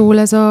 évre szól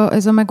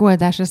ez a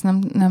megoldás, ezt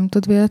nem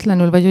tud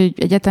véletlenül? Vagy hogy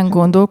egyáltalán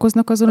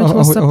gondolkoznak azon, hogy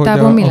hosszabb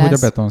távon mi lesz? Ahogy a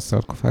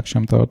betonszarkofág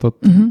sem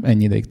tartott,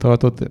 ennyi ideig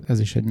tartott, ez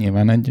is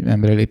nyilván egy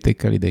emberi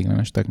léptékkel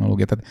ideiglenes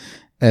technológia. Tehát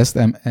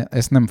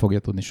ezt nem fogja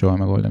tudni soha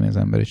megoldani az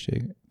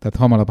emberiség.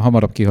 Tehát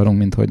hamarabb kihalunk,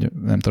 mint hogy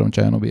nem tudom,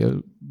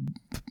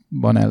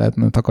 Csernobilban el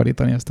lehetne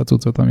takarítani ezt a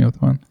cuccot, ami ott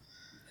van.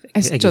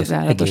 Ez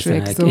csodálatos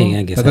végszó.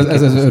 Tehát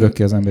ez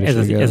örökké az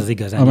emberiség. Ez az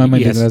igazán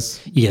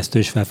ijesztő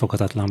és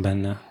felfoghatatlan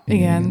benne.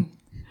 Igen.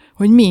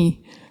 Hogy mi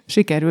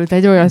sikerült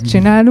egy olyat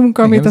csinálnunk,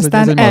 amit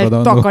aztán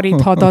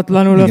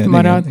eltakaríthatatlanul ott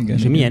marad.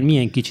 És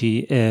milyen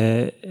kicsi,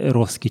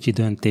 rossz kicsi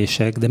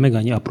döntések, de meg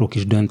annyi apró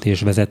kis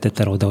döntés vezetett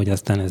el oda, hogy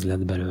aztán ez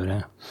lett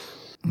belőle.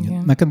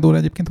 Igen. Neked, Dóra,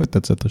 egyébként hogy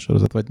tetszett a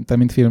sorozat? Vagy te,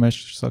 mint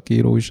filmes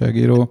szakíró,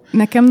 újságíró?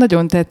 Nekem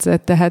nagyon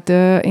tetszett, tehát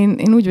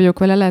én úgy vagyok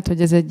vele, lehet,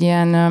 hogy ez egy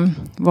ilyen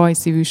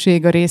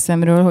vajszívűség a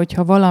részemről,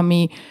 hogyha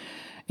valami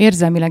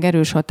érzelmileg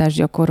erős hatást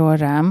gyakorol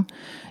rám,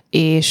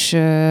 és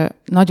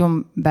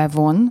nagyon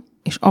bevon,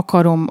 és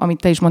akarom,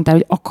 amit te is mondtál,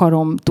 hogy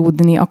akarom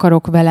tudni,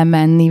 akarok vele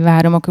menni,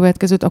 várom a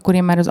következőt, akkor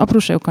én már az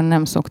apróságokon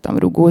nem szoktam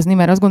rugózni,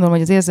 mert azt gondolom,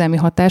 hogy az érzelmi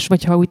hatás,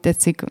 vagy ha úgy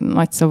tetszik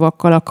nagy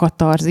szavakkal, a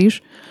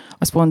katarzis,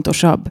 az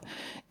pontosabb.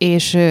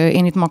 És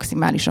én itt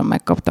maximálisan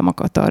megkaptam a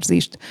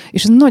katarzist.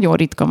 És ez nagyon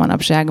ritka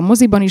manapság. A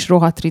moziban is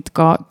rohadt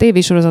ritka,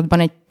 tévésorozatban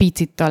egy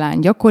picit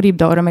talán gyakoribb,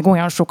 de arra meg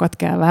olyan sokat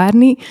kell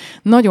várni.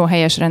 Nagyon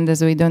helyes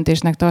rendezői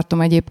döntésnek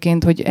tartom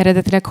egyébként, hogy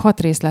eredetileg 6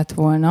 rész lett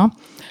volna,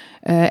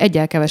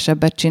 egyel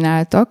kevesebbet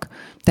csináltak,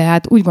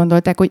 tehát úgy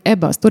gondolták, hogy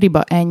ebbe a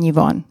sztoriba ennyi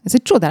van. Ez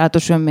egy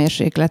csodálatos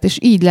önmérséklet, és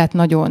így lett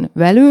nagyon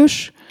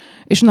velős,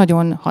 és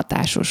nagyon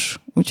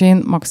hatásos. Úgyhogy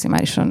én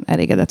maximálisan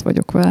elégedett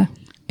vagyok vele.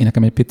 Én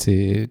nekem egy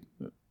pici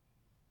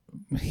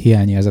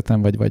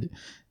hiányérzetem, vagy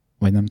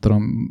nem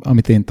tudom,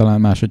 amit én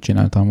talán máshogy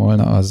csináltam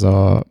volna,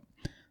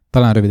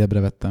 talán rövidebbre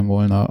vettem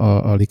volna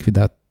a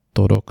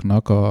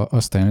likvidátoroknak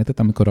azt jelenítet,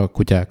 amikor a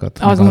kutyákat...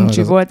 Az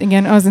uncsi volt,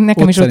 igen, az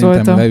nekem is ott voltam.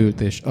 Ott szerintem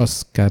leült, és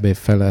az kb.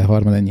 Fele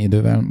harmadennyi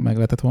idővel meg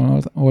lehetett volna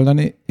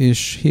oldani,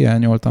 és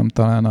hiányoltam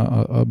talán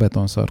a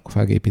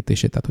betonszarkofág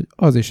építését, tehát hogy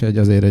az is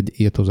azért egy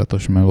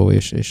írtózatos meló,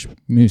 és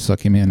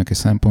műszaki mérnöki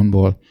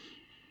szempontból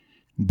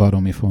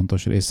baromi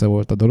fontos része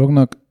volt a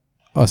dolognak,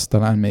 azt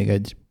talán még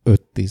egy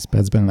 5-10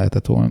 percben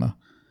lehetett volna,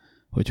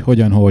 hogy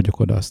hogyan hordjuk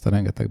oda azt a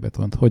rengeteg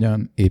betont,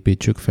 hogyan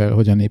építsük fel,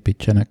 hogyan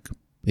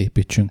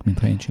építsünk,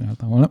 mintha én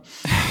csináltam volna.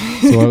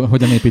 Szóval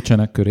hogyan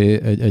építsenek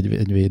köré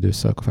egy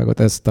védőszarkofágot.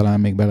 Ez talán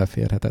még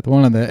beleférhetett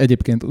volna, de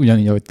egyébként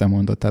ugyanígy, ahogy te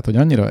mondod, tehát hogy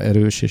annyira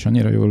erős és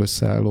annyira jól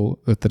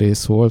összeálló 5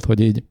 rész volt, hogy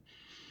így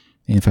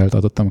én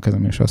feltartottam a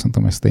kezem, és azt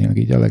mondtam, ez tényleg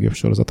így a legjobb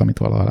sorozat, amit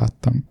valaha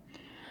láttam.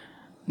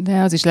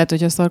 De az is lehet,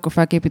 hogy a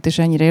szarkofág építés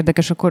ennyire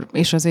érdekes, akkor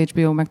és az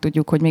HBO meg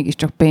tudjuk, hogy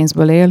mégiscsak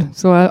pénzből él.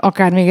 Szóval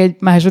akár még egy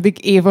második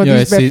évad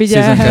is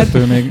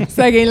befigyelhet. Még.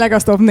 Szegény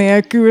legasztop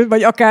nélkül,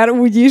 vagy akár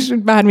úgy is,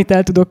 bármit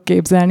el tudok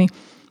képzelni.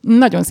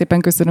 Nagyon szépen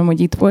köszönöm, hogy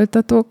itt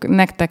voltatok,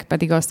 nektek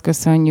pedig azt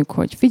köszönjük,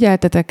 hogy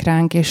figyeltetek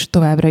ránk, és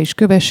továbbra is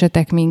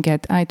kövessetek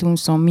minket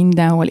iTunes-on,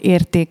 mindenhol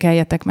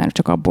értékeljetek, mert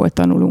csak abból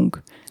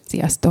tanulunk.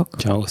 Sziasztok!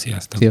 Ciao,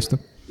 sziasztok!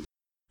 Sziasztok!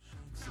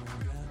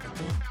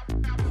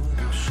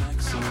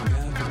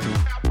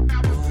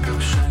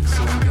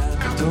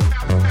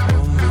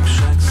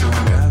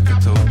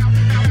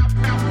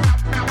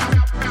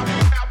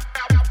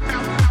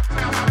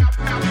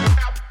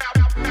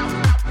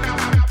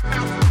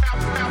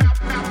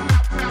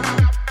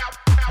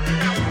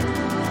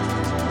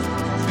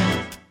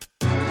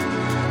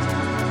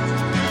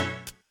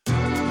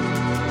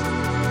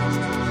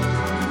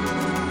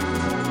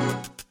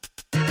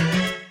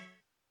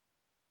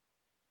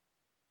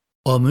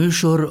 A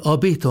műsor a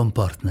Béton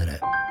partnere.